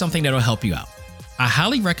here's something that'll help you out. I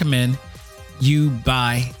highly recommend you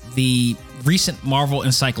buy the recent Marvel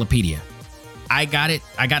Encyclopedia. I got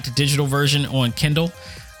the digital version on Kindle.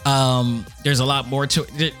 There's a lot more to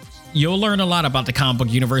it. You'll learn a lot about the comic book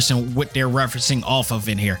universe and what they're referencing off of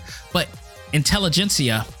in here. But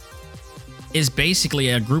Intelligentsia is basically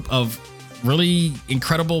a group of really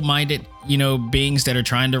incredible minded, beings that are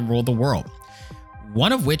trying to rule the world.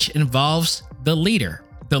 One of which involves the leader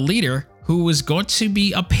who is going to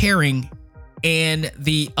be appearing in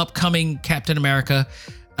the upcoming Captain America,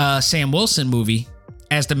 Sam Wilson movie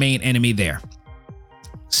as the main enemy there.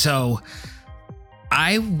 So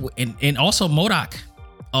and also MODOK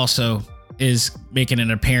also is making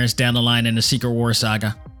an appearance down the line in the Secret War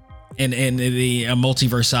saga and in the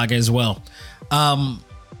multiverse saga as well.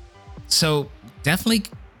 So definitely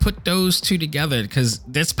put those two together because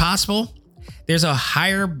it's possible there's a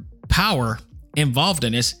higher power involved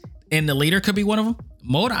in this, and the leader could be one of them.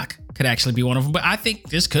 MODOK could actually be one of them, but I think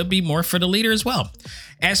this could be more for the leader as well.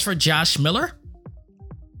 As for Josh Miller,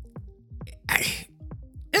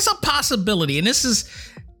 it's a possibility, and this is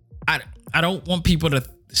I don't want people to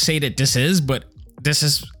say that this is, but this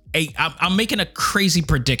is I'm making a crazy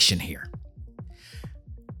prediction here.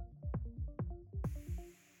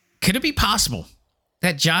 Could it be possible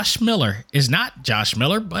that Josh Miller is not Josh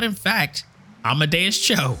Miller, but in fact Amadeus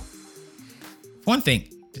Cho? One thing,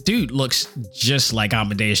 the dude looks just like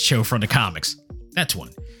Amadeus Cho from the comics. That's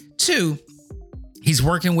one. Two, he's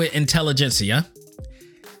working with Intelligentsia.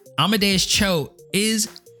 Amadeus Cho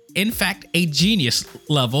is in fact a genius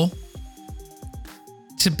level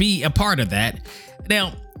to be a part of that.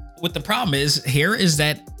 Now, what the problem is here is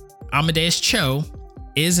that Amadeus Cho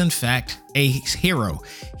is in fact a hero.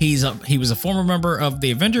 He was a former member of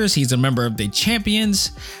the Avengers. He's a member of the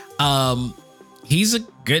Champions. He's a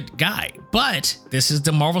good guy, but this is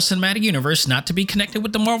the Marvel Cinematic Universe, not to be connected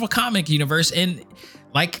with the Marvel Comic Universe. And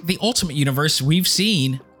like the Ultimate Universe, we've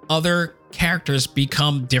seen other characters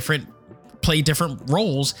become different, play different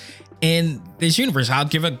roles in this universe. I'll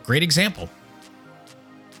give a great example.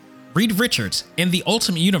 Reed Richards in the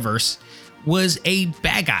Ultimate Universe was a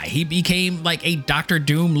bad guy. He became like a Doctor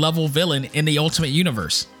Doom level villain in the Ultimate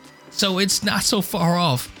Universe. So it's not so far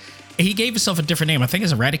off. He gave himself a different name. I think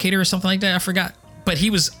it's Eradicator or something like that. I forgot. But he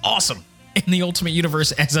was awesome in the Ultimate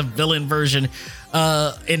Universe as a villain version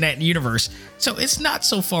in that universe. So it's not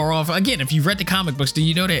so far off. Again, if you've read the comic books, do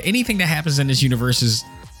you know that anything that happens in this universe is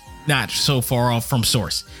not so far off from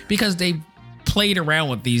source? Because they played around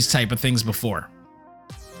with these type of things before.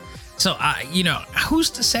 So, who's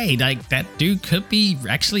to say like that dude could be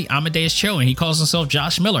actually Amadeus Cho and he calls himself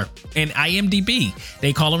Josh Miller. In IMDb,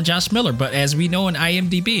 they call him Josh Miller. But as we know in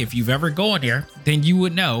IMDb, if you've ever gone there, then you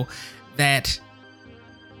would know that,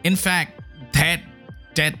 in fact,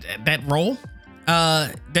 that role,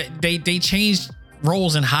 they changed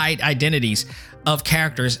roles and hide identities of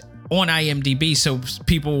characters on IMDb so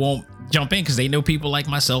people won't jump in, because they know people like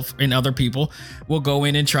myself and other people will go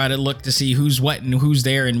in and try to look to see who's what and who's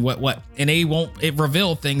there and what, and they won't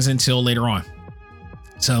reveal things until later on.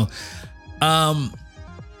 So,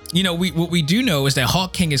 what we do know is that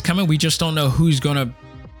Hawk King is coming. We just don't know who's going to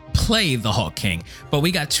play the Hawk King, but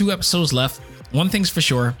we got 2 episodes left. One thing's for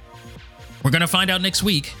sure, we're going to find out next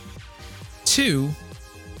week. 2,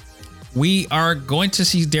 we are going to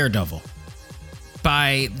see Daredevil.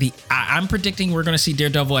 I'm predicting we're going to see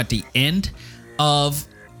Daredevil at the end of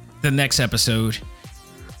the next episode,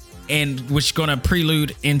 and which is going to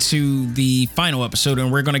prelude into the final episode,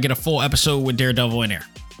 and we're going to get a full episode with Daredevil in there.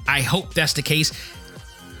 I hope that's the case.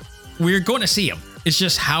 We're going to see him. It's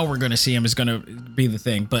just how we're going to see him is going to be the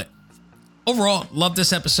thing. But overall, love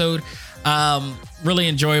this episode. Really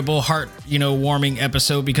enjoyable, warming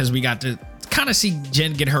episode, because we got to kind of see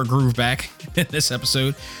Jen get her groove back in this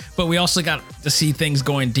episode, but we also got to see things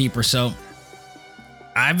going deeper. So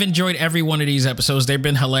I've enjoyed every one of these episodes. They've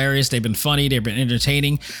been hilarious. They've been funny. They've been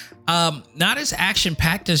entertaining. Not as action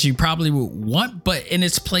packed as you probably would want, but in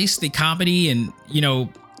its place, the comedy and,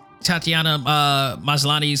 Tatiana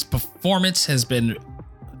Maslany's performance has been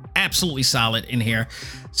absolutely solid in here.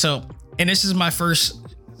 So, and this is my first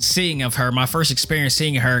seeing of her, my first experience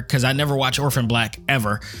seeing her, because I never watched Orphan Black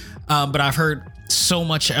ever. But I've heard so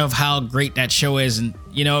much of how great that show is, and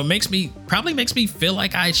it makes me feel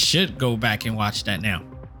like I should go back and watch that now.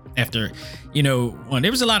 After when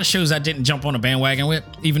there was a lot of shows I didn't jump on a bandwagon with,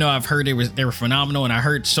 even though I've heard they were phenomenal, and I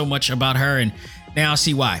heard so much about her, and now I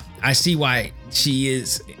see why. I see why she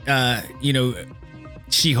is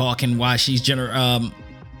She-Hulk, and why she's Jennifer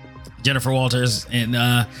Walters,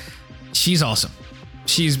 and she's awesome.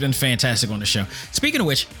 she's been fantastic on the show. Speaking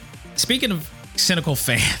of cynical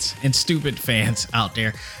fans and stupid fans out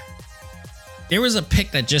there, there was a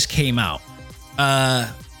pic that just came out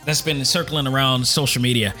that's been circling around social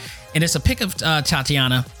media, and it's a pic of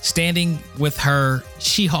Tatiana standing with her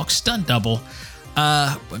She-Hulk stunt double,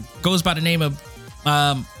 goes by the name of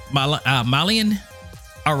Malian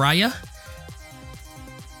Araya,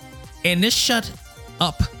 and this shut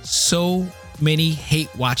up so many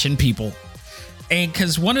hate-watching people. And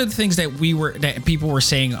because one of the things that people were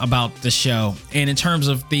saying about the show, and in terms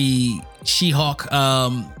of the She-Hulk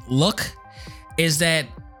look, is that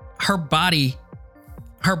her body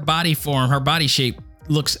form, her body shape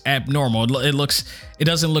looks abnormal. It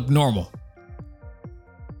doesn't look normal.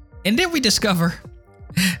 And then we discover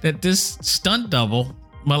that this stunt double,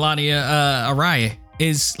 Melania Araya,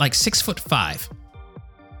 is like 6'5".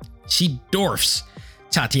 She dwarfs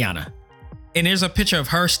Tatiana. And there's a picture of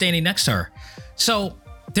her standing next to her. So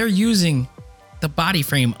they're using the body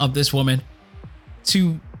frame of this woman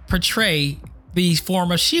to portray the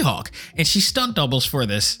form of She-Hulk. And she stunt doubles for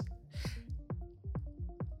this.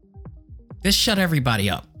 This shut everybody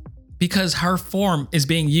up because her form is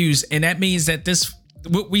being used. And that means that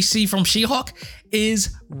what we see from She-Hulk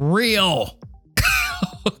is real.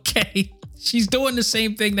 Okay. She's doing the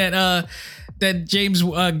same thing that James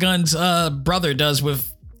Gunn's brother does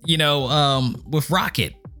with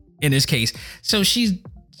Rocket in this case. So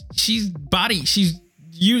they're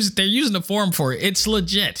using the form for it. It's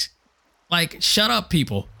legit. Like, shut up,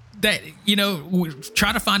 people. That,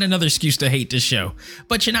 try to find another excuse to hate this show,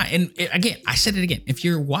 but you're not. And again, I said it again. If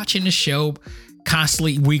you're watching the show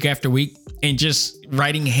constantly week after week and just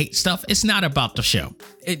writing hate stuff, it's not about the show.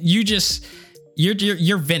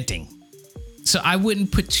 You're venting. So I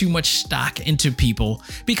wouldn't put too much stock into people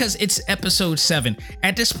because it's episode 7.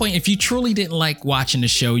 At this point, if you truly didn't like watching the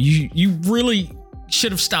show, you really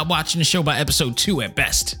should have stopped watching the show by episode 2 at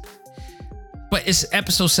best. But it's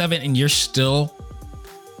episode 7 and you're still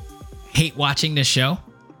hate watching this show?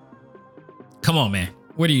 Come on, man.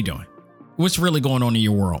 What are you doing? What's really going on in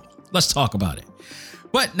your world? Let's talk about it.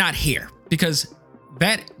 But not here, because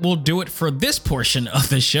that will do it for this portion of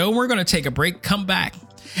the show. We're going to take a break, come back,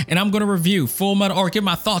 and I'm going to review give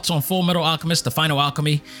my thoughts on Full Metal Alchemist, The Final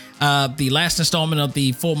Alchemy, the last installment of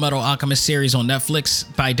the Full Metal Alchemist series on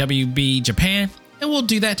Netflix by WB Japan. And we'll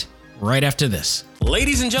do that right after this.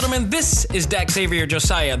 Ladies and gentlemen, this is Dak Xavier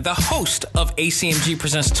Josiah, the host of ACMG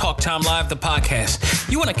Presents Talk Time Live, the podcast.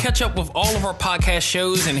 You want to catch up with all of our podcast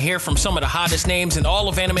shows and hear from some of the hottest names in all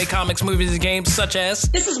of anime, comics, movies, and games, such as...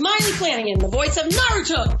 This is Miley Flanagan, the voice of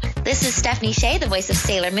Naruto. This is Stephanie Shea, the voice of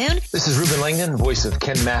Sailor Moon. This is Ruben Langdon, voice of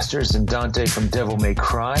Ken Masters and Dante from Devil May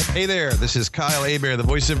Cry. Hey there, this is Kyle Hebert, the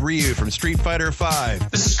voice of Ryu from Street Fighter V.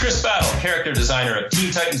 This is Chris Battle, character designer of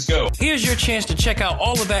Teen Titans Go. Here's your chance to check out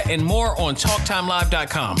all of that and more on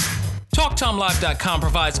TalkTimeLive.com. TalkTimeLive.com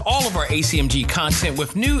provides all of our ACMG content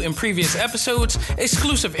with new and previous episodes,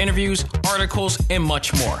 exclusive interviews, articles, and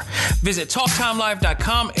much more. Visit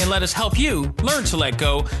TalkTimeLive.com and let us help you learn to let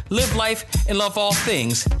go, live life, and love all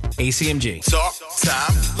things ACMG. Talk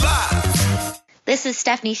Time Live. This is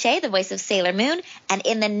Stephanie Shea, the voice of Sailor Moon, and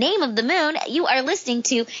in the name of the moon, you are listening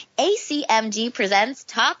to ACMG Presents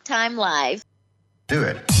Talk Time Live. Do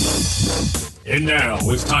it. And now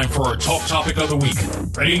it's time for our talk topic of the week.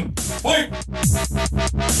 Ready? Play!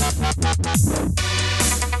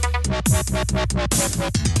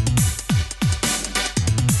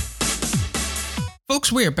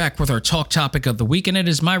 Folks, we are back with our talk topic of the week, and it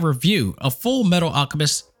is my review of Full Metal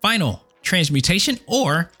Alchemist Final Transmutation,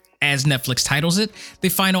 or as Netflix titles it, The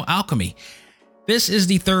Final Alchemy. This is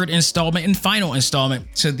the third installment and final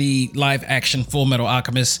installment to the live action Full Metal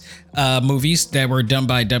Alchemist movies that were done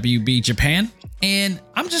by WB Japan. And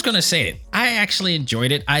I'm just going to say it. I actually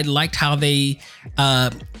enjoyed it. I liked how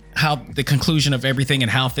how the conclusion of everything and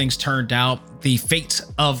how things turned out, the fates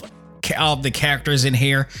of the characters in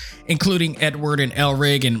here, including Edward and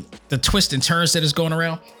Elric, and the twists and turns that is going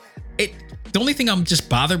around. The only thing I'm just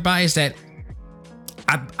bothered by is that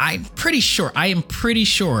I am pretty sure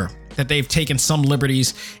that they've taken some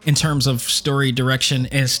liberties in terms of story direction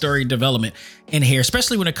and story development in here,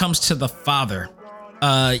 especially when it comes to the father,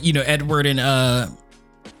 Edward and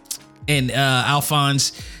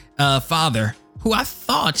Alphonse's father, who I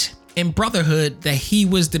thought in Brotherhood that he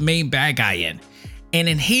was the main bad guy in. And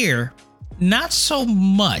in here, not so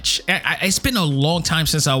much. It's been a long time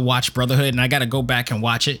since I watched Brotherhood, and I got to go back and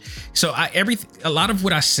watch it. So a lot of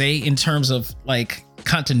what I say in terms of like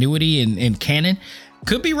continuity and canon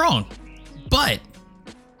could be wrong. But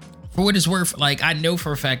for what it's worth, like, I know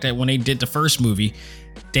for a fact that when they did the first movie,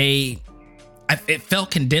 I it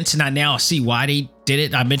felt condensed, and I now see why they did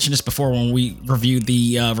it. I mentioned this before when we reviewed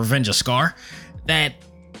the Revenge of Scar, that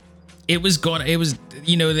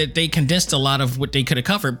that they condensed a lot of what they could have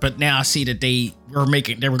covered, but now I see that they were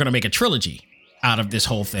going to make a trilogy out of this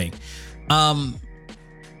whole thing.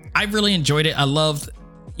 I really enjoyed it. I loved,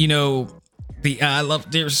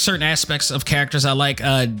 there's certain aspects of characters I like.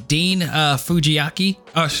 Dean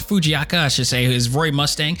Fujiaka, I should say, is Roy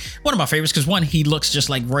Mustang. One of my favorites because one, he looks just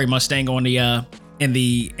like Roy Mustang on the in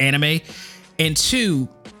the anime, and two,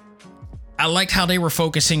 I liked how they were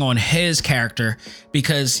focusing on his character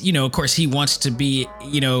because, of course, he wants to be,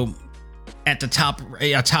 at the top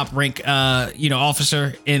rank,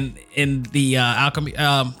 officer in the alchemy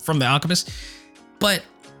from the Alchemist, but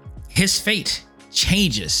his fate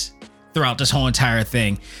changes throughout this whole entire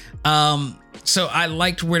thing. So I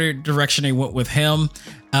liked where the direction they went with him.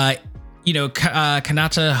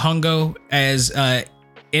 Kanata Hongo as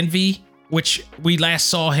Envy, which we last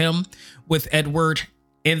saw him with Edward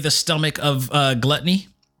in the stomach of Gluttony,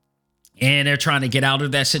 and they're trying to get out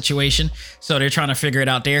of that situation. So they're trying to figure it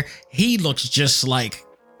out there. He looks just like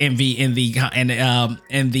Envy in the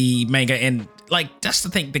manga, and like that's the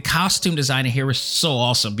thing. The costume designer here is so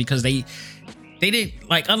awesome because they did,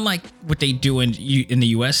 like, unlike what they do in the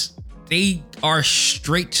US, they are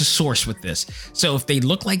straight to source with this. So if they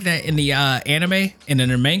look like that in the anime and in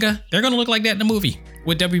the manga, they're gonna look like that in the movie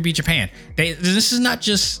with WB Japan. This is not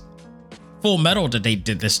just Full Metal that they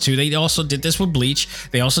did this to. They also did this with Bleach.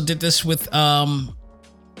 They also did this with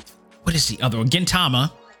what is the other one?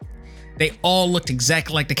 Gintama. They all looked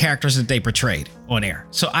exactly like the characters that they portrayed on air.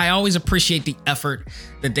 So I always appreciate the effort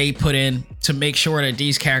that they put in to make sure that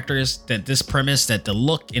these characters, that this premise, that the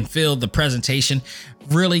look and feel, the presentation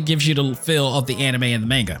really gives you the feel of the anime and the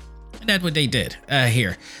manga. And that's what they did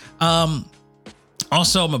here.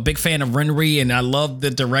 Also, I'm a big fan of Renri, and I love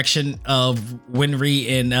the direction of Winry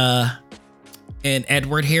and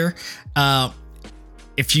Edward here.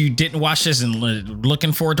 If you didn't watch this and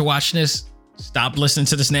looking forward to watching this, stop listening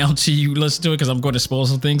to this now until you listen to it, because I'm going to spoil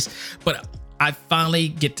some things. But I finally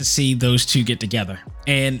get to see those two get together,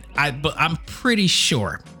 and I'm pretty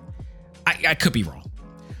sure, I could be wrong,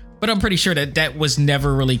 but I'm pretty sure that was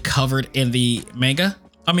never really covered in the manga.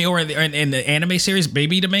 I mean, or in the anime series,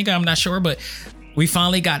 maybe the manga, I'm not sure, but we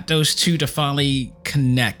finally got those two to finally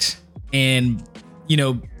connect and,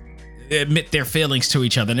 admit their feelings to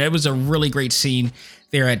each other. And it was a really great scene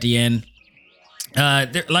there at the end.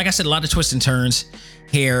 Like I said, a lot of twists and turns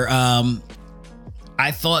here.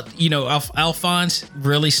 I thought, Alphonse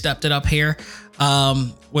really stepped it up here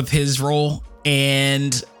with his role,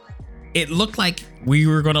 and it looked like we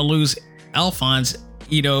were going to lose Alphonse,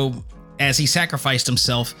 as he sacrificed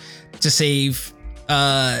himself to save,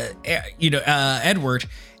 Edward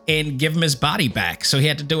and give him his body back. So he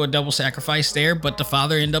had to do a double sacrifice there, but the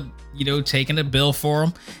father ended up, taking the bill for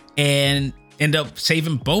him and end up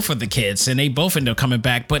saving both of the kids, and they both end up coming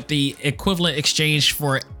back. But the equivalent exchange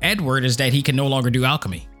for Edward is that he can no longer do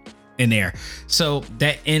alchemy in there. So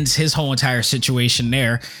that ends his whole entire situation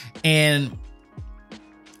there, and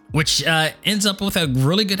which ends up with a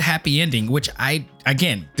really good happy ending, which I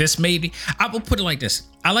will put it like this.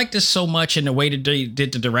 I like this so much in the way that they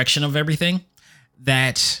did the direction of everything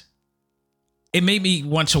that it made me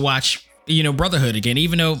want to watch, Brotherhood again,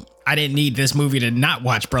 even though I didn't need this movie to not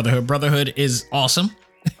watch Brotherhood. Brotherhood is awesome.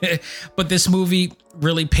 But this movie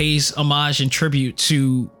really pays homage and tribute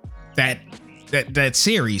to that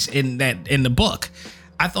series in the book.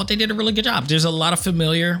 I thought they did a really good job. There's a lot of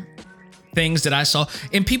familiar things that I saw,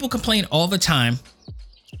 and people complain all the time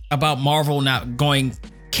about Marvel not going,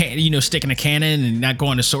 sticking to canon and not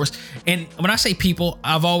going to source. And when I say people,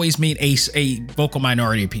 I've always mean a vocal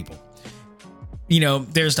minority of people.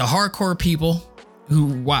 There's the hardcore people who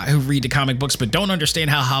read the comic books but don't understand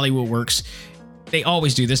how Hollywood works. They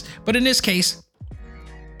always do this. But in this case,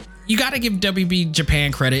 you got to give WB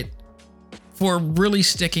Japan credit for really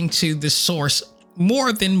sticking to the source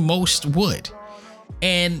more than most would.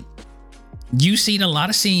 And you've seen a lot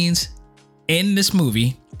of scenes in this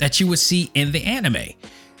movie that you would see in the anime.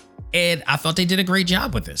 And I thought they did a great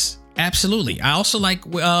job with this. Absolutely. I also like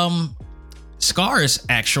Scar's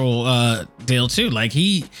actual deal too. Like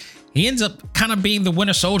he ends up kind of being the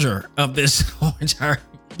Winter Soldier of this whole entire,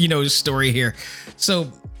 story here.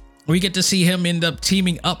 So we get to see him end up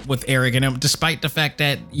teaming up with Eric, and despite the fact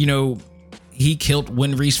that, he killed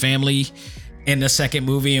Winry's family in the second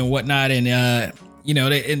movie and whatnot, and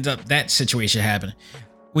they end up that situation happening.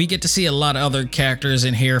 We get to see a lot of other characters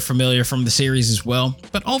in here familiar from the series as well.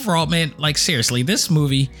 But overall, man, like seriously, this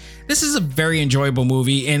is a very enjoyable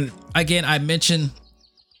movie. And again, I mentioned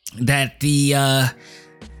that the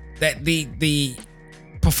that the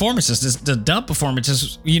performances, the dub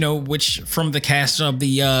performances, which from the cast of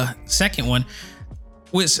the second one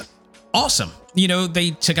was awesome.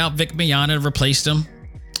 They took out Vic Mignogna and replaced him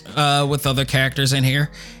with other characters in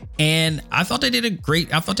here, and I thought they did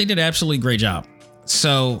an absolutely great job.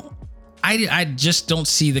 So I just don't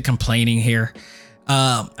see the complaining here.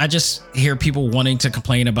 I just hear people wanting to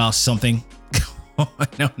complain about something going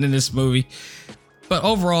on in this movie, but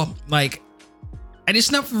overall, like,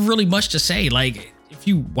 it's not really much to say. Like, if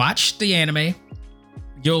you watch the anime,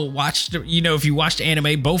 you'll watch if you watch the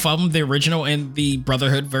anime, both of them, the original and the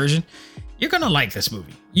Brotherhood version, you're gonna like this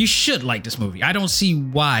movie. You should like this movie. I don't see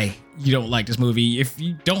why you don't like this movie. If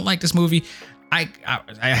you don't like this movie, I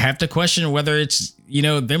have to question whether it's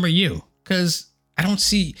them or you, because I don't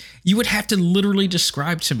see. You would have to literally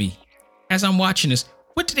describe to me as I'm watching this,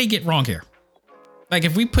 what did they get wrong here? Like,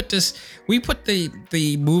 if we put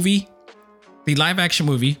the movie, the live action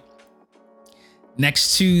movie,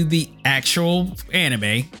 next to the actual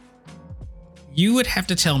anime, you would have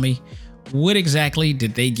to tell me, what exactly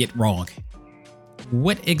did they get wrong?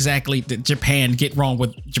 What exactly did Japan get wrong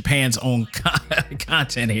with Japan's own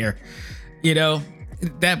content here? It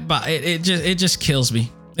just kills me.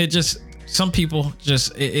 Some people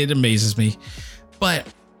it amazes me. But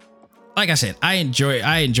like I said, I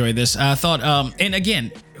enjoy this. I thought, and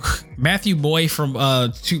again, Matthew Boy from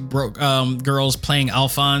Two Broke Girls playing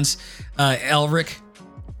Alphonse Elric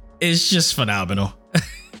is just phenomenal.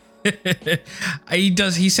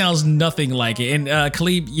 He sounds nothing like it. And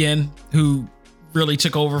Caleb Yen, who really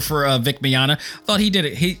took over for Vic Mignogna, thought he did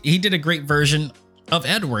it. He did a great version of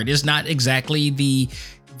Edward. It's not exactly the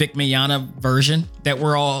Vic Mignogna version that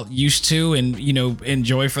we're all used to and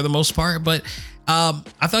enjoy for the most part, but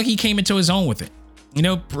I thought he came into his own with it.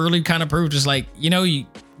 Really kind of proved just like,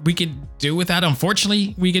 we could do without.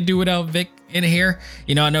 Unfortunately, we could do without Vic in here.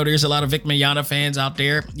 I know there's a lot of Vic Mignogna fans out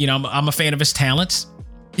there. I'm a fan of his talents,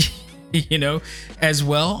 as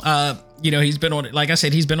well. He's been on, like I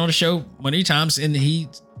said, he's been on the show many times, and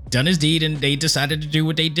he's done his deed, and they decided to do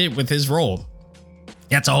what they did with his role.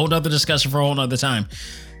 That's a whole nother discussion for a whole nother time.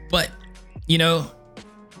 But,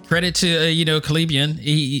 credit to, Caleb Yen.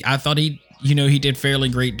 I thought he did fairly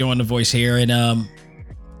great doing the voice here, and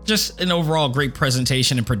just an overall great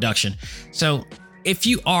presentation and production. So if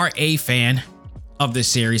you are a fan of this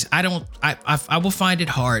series, I will find it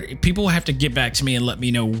hard. People will have to get back to me and let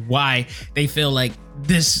me know why they feel like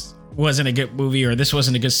this wasn't a good movie, or this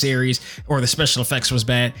wasn't a good series, or the special effects was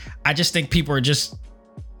bad. I just think people are just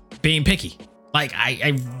being picky. Like,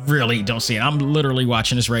 I really don't see it. I'm literally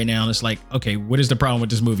watching this right now, and it's like, okay, what is the problem with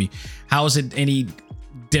this movie? How is it any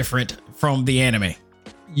different from the anime?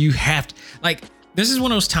 You have to, like, this is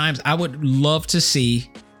one of those times I would love to see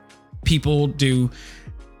people do,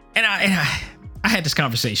 and I had this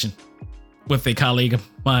conversation with a colleague of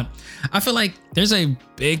mine. I feel like there's a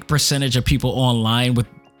big percentage of people online with,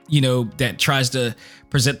 that tries to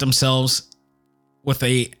present themselves with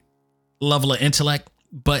a level of intellect,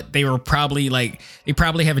 but they probably have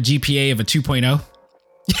a GPA of a 2.0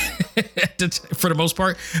 for the most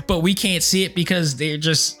part, but we can't see it because they're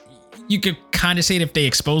just, you could kind of say it if they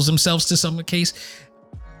expose themselves to some case.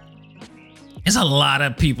 There's a lot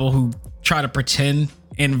of people who try to pretend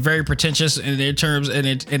and very pretentious in their terms and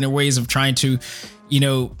in their ways of trying to,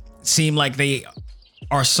 seem like they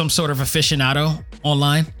are some sort of aficionado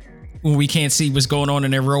online when we can't see what's going on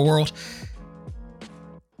in their real world.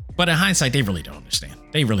 But in hindsight, they really don't understand.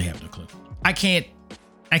 They really have no clue. I can't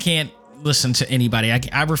listen to anybody.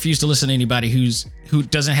 I refuse to listen to anybody who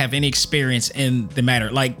doesn't have any experience in the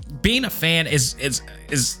matter. Like, being a fan is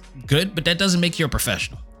good, but that doesn't make you a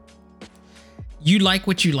professional. You like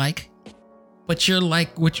what you like, but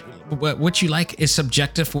what you like is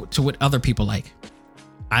subjective to what other people like.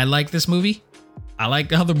 I like this movie. I like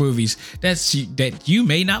the other movies that you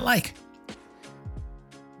may not like.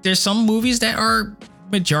 There's some movies that are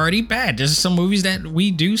majority bad. There's some movies that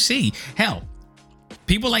we do see. Hell,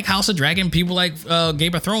 people like House of Dragon, people like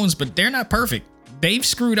Game of Thrones, but they're not perfect. They've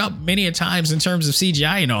screwed up many a times in terms of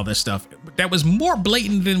CGI and all this stuff. That was more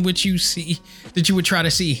blatant than what you see, that you would try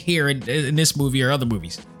to see here in this movie or other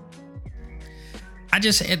movies. I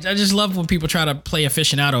just love when people try to play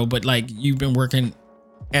aficionado, but like, you've been working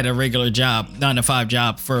at a regular job, 9-to-5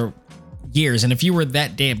 job for years, and if you were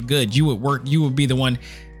that damn good, you would be the one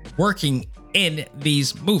working in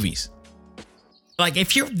these movies. Like,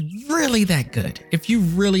 if you're really that good,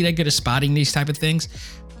 at spotting these type of things,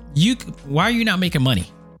 why are you not making money?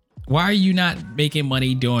 Why are you not making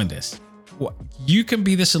money doing this? You can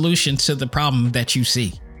be the solution to the problem that you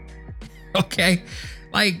see. Okay?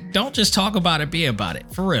 Like, don't just talk about it, be about it.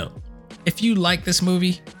 For real. If you like this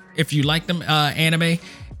movie, if you like them anime,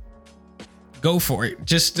 go for it.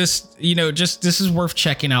 Just this is worth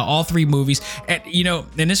checking out. All 3 movies. And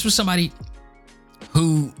this was somebody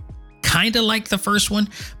who kind of liked the first one,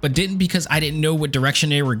 but didn't, because I didn't know what direction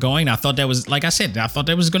they were going. I thought that was, like I said, I thought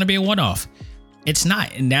that was going to be a one-off. It's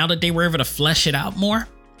not. And now that they were able to flesh it out more,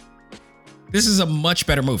 this is a much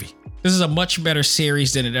better movie. This is a much better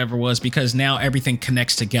series than it ever was, because now everything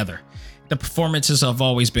connects together. The performances have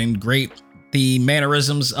always been great. The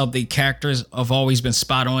mannerisms of the characters have always been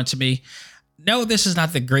spot on to me. No, this is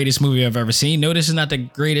not the greatest movie I've ever seen. No, this is not the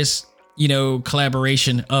greatest,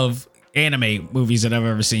 collaboration of anime movies that I've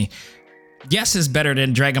ever seen. Yes, it's better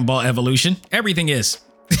than Dragon Ball Evolution. Everything is.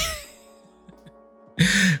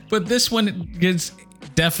 But this one gets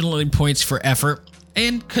definitely points for effort.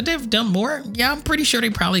 And could they have done more? Yeah, I'm pretty sure they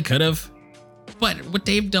probably could have. But what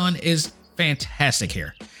they've done is fantastic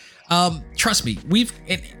here. Trust me,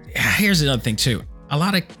 here's another thing too. A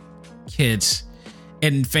lot of kids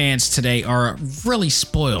and fans today are really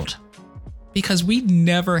spoiled because we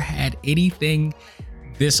never had anything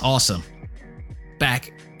this awesome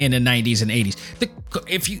back in the 90s and 80s.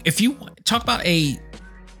 If you talk about a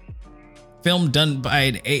film done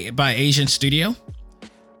by Asian studio,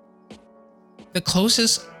 the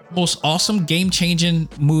closest, most awesome, game-changing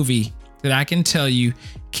movie that I can tell you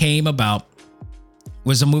came about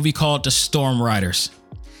was a movie called The Storm Riders,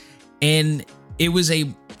 and it was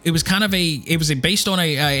based on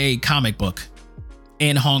a comic book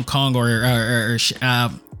in Hong Kong or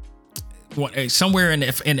somewhere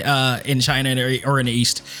in China or in the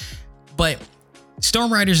East. But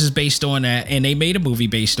Storm Riders is based on that, and they made a movie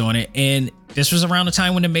based on it. And this was around the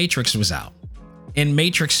time when The Matrix was out. And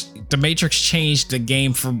The Matrix changed the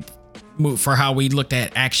game for how we looked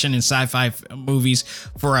at action and sci-fi movies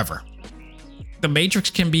forever. The Matrix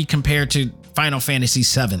can be compared to Final Fantasy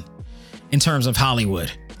VII in terms of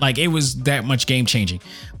Hollywood. Like, it was that much game changing.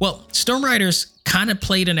 Well, Storm Riders kind of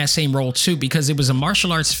played in that same role too, because it was a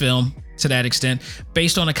martial arts film to that extent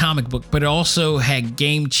based on a comic book, but it also had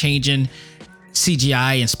game changing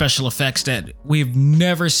CGI and special effects that we've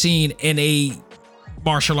never seen in a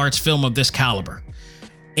martial arts film of this caliber.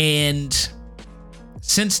 And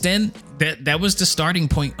since then, that was the starting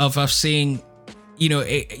point of us seeing,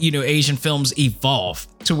 Asian films evolve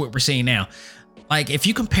to what we're seeing now. Like, if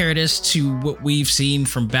you compare this to what we've seen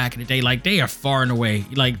from back in the day, like, they are far and away,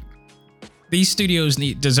 like, these studios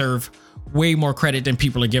deserve way more credit than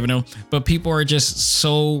people are giving them, but people are just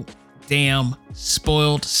so damn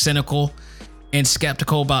spoiled, cynical, and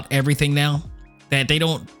skeptical about everything now that they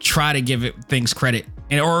don't try to give things credit.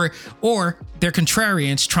 And or they're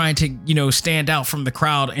contrarians trying to, stand out from the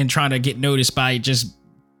crowd and trying to get noticed by just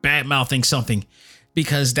bad mouthing something,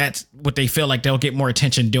 because that's what they feel like they'll get more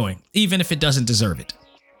attention doing, even if it doesn't deserve it.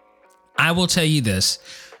 I will tell you this: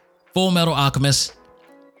 Full Metal Alchemist,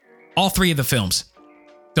 all 3 of the films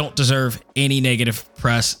don't deserve any negative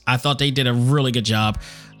press. I thought they did a really good job,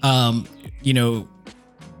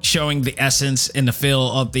 showing the essence and the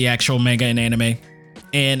feel of the actual manga and anime.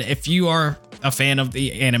 And if you are a fan of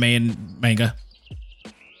the anime and manga,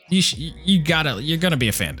 you're gonna be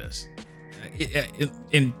a fan of this.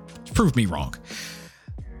 And prove me wrong.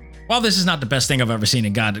 While this is not the best thing I've ever seen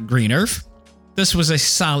in God Green Earth, this was a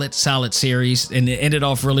solid series, and it ended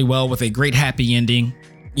off really well with a great happy ending,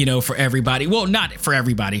 for everybody. Well, not for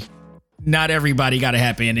everybody. Not everybody got a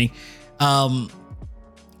happy ending.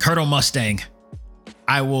 Colonel Mustang,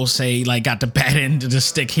 I will say, got the bad end of the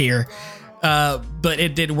stick here. But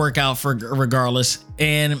it did work out for regardless.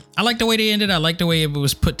 And I like the way they ended. I like the way it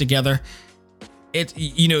was put together.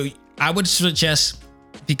 I would suggest,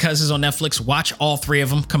 because it's on Netflix, watch all 3 of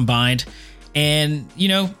them combined and,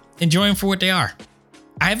 enjoy them for what they are.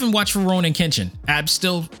 I haven't watched Rurouni Kenshin. I'm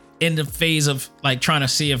still in the phase of trying to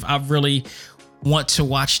see if I really want to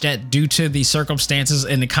watch that due to the circumstances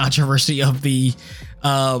and the controversy of the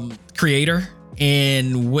creator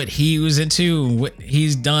and what he was into and what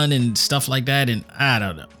he's done and stuff like that. And I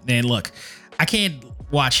don't know, man. Look, I can't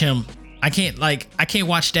watch him. I can't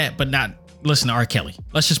watch that, but not listen to R. Kelly.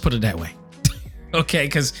 Let's just put it that way. Okay,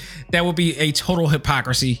 because that would be a total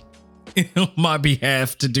hypocrisy on my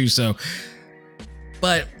behalf to do so.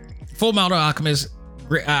 But Full Metal Alchemist,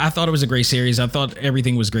 I thought it was a great series. I thought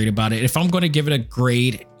everything was great about it. If I'm going to give it a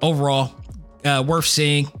grade overall, worth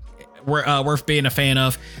seeing, worth being a fan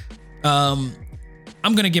of, I'm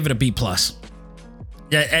going to give it a B+.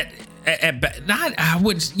 Yeah, I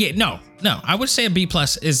would say a B+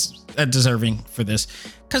 is deserving for this,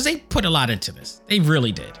 because they put a lot into this. They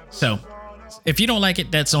really did. So if you don't like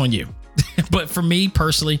it, that's on you. But for me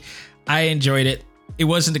personally, I enjoyed it. It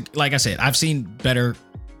wasn't, like I said, I've seen better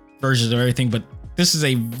versions of everything, but this is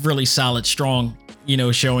a really solid, strong,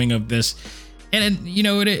 showing of this. And,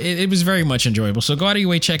 it was very much enjoyable. So go out of your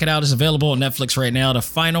way, check it out. It's available on Netflix right now, The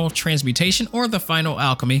Final Transmutation or The Final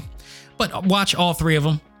Alchemy. But watch all three of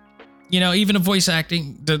them. Even the voice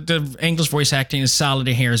acting, the English voice acting is solid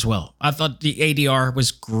in here as well. I thought the ADR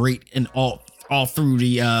was great in all through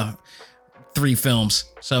the three films.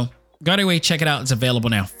 So go out of your way, check it out. It's available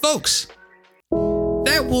now. Folks,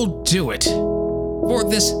 that will do it for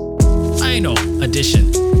this final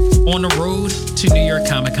edition on the road to New York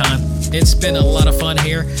Comic Con. It's been a lot of fun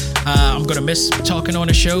here. I'm going to miss talking on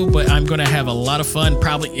the show, but I'm going to have a lot of fun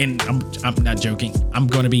probably. And I'm not joking. I'm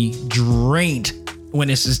going to be drained when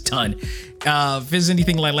this is done. If it's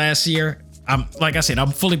anything like last year, like I said,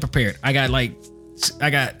 I'm fully prepared. I got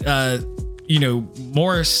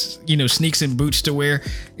more, sneaks and boots to wear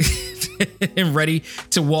and ready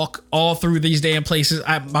to walk all through these damn places.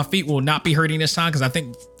 My feet will not be hurting this time because I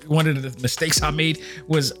think one of the mistakes I made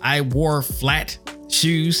was I wore flat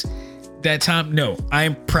shoes that time. No, I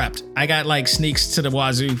am prepped. I got like sneaks to the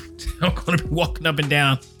wazoo. I'm going to be walking up and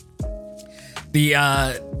down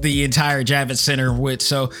the entire Javits Center with.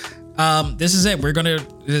 So this is it. We're going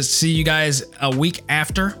to see you guys a week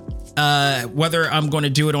after. Whether I'm going to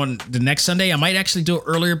do it on the next Sunday, I might actually do it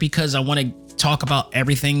earlier because I want to talk about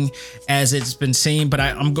everything as it's been seen, but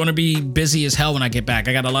I'm going to be busy as hell when I get back.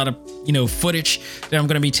 I got a lot of, footage that I'm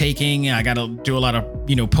going to be taking. I got to do a lot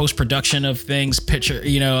of, post-production of things,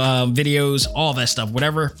 videos, all that stuff,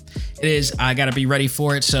 whatever it is, I got to be ready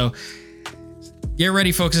for it. So get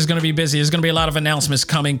ready, folks. It's going to be busy. There's going to be a lot of announcements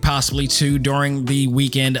coming possibly too during the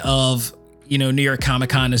weekend of, New York Comic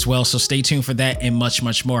Con as well. So stay tuned for that and much,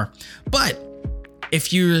 much more. But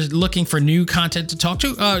if you're looking for new content to talk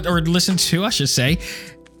to or listen to, I should say,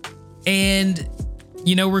 and,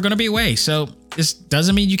 we're going to be away. So this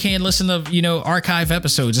doesn't mean you can't listen to, archive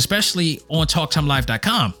episodes, especially on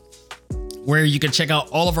TalkTimeLive.com, where you can check out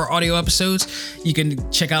all of our audio episodes. You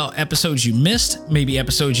can check out episodes you missed, maybe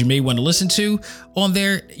episodes you may want to listen to on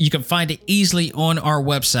there. You can find it easily on our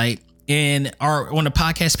website. On the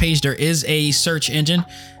podcast page, there is a search engine.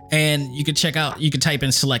 And you can you can type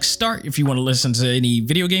in Select Start if you want to listen to any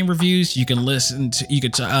video game reviews. You can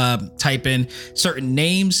type in certain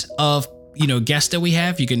names of, guests that we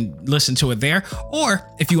have. You can listen to it there. Or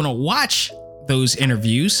if you want to watch those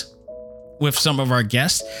interviews with some of our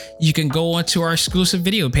guests, you can go onto our exclusive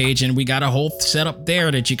video page, and we got a whole setup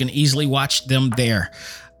there that you can easily watch them there.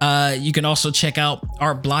 You can also check out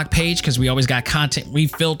our blog page because we always got content. We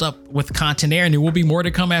filled up with content there, and there will be more to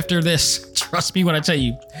come after this. Trust me when I tell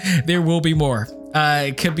you, there will be more.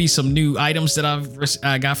 It could be some new items that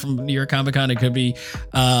I got from New York Comic Con. It could be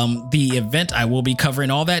the event. I will be covering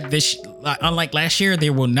all that. Unlike last year,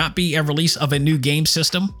 there will not be a release of a new game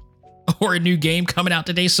system or a new game coming out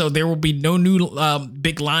today. So there will be no new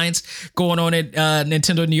big lines going on at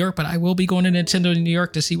Nintendo New York, but I will be going to Nintendo New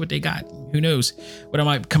York to see what they got. Who knows what I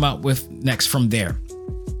might come out with next from there.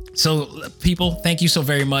 So people, thank you so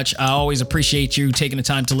very much. I always appreciate you taking the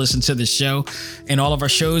time to listen to the show and all of our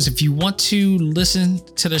shows. If you want to listen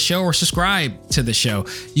to the show or subscribe to the show,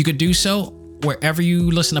 you could do so wherever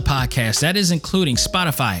you listen to podcasts. That is including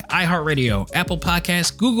Spotify, iHeartRadio, Apple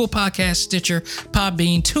Podcasts, Google Podcasts, Stitcher,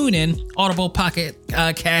 Podbean, TuneIn, Audible, Pocket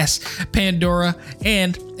Cast, Pandora.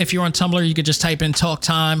 And if you're on Tumblr, you could just type in Talk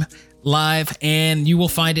Time Live and you will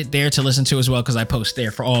find it there to listen to as well, because I post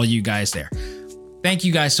there for all you guys there. Thank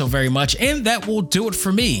you guys so very much. And that will do it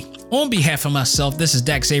for me. On behalf of myself, this is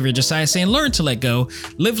Dak Xavier Josiah saying learn to let go,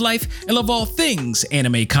 live life, and love all things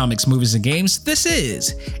anime, comics, movies, and games. This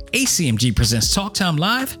is ACMG Presents Talk Time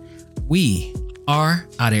Live. We are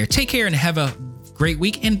out of here. Take care and have a great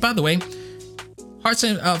week. And by the way, hearts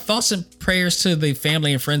and thoughts and prayers to the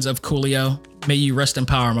family and friends of Coolio. May you rest in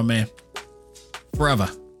power, my man.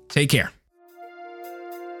 Forever. Take care.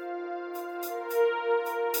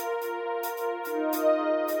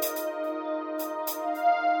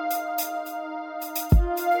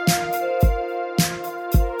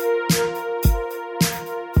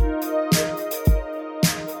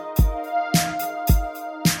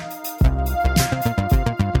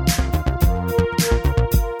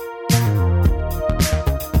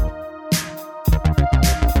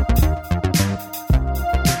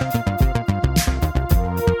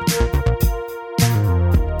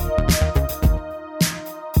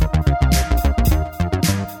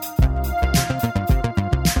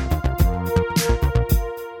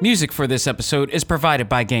 Music for this episode is provided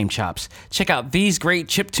by Game Chops. Check out these great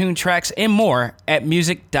chiptune tracks and more at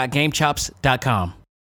music.gamechops.com.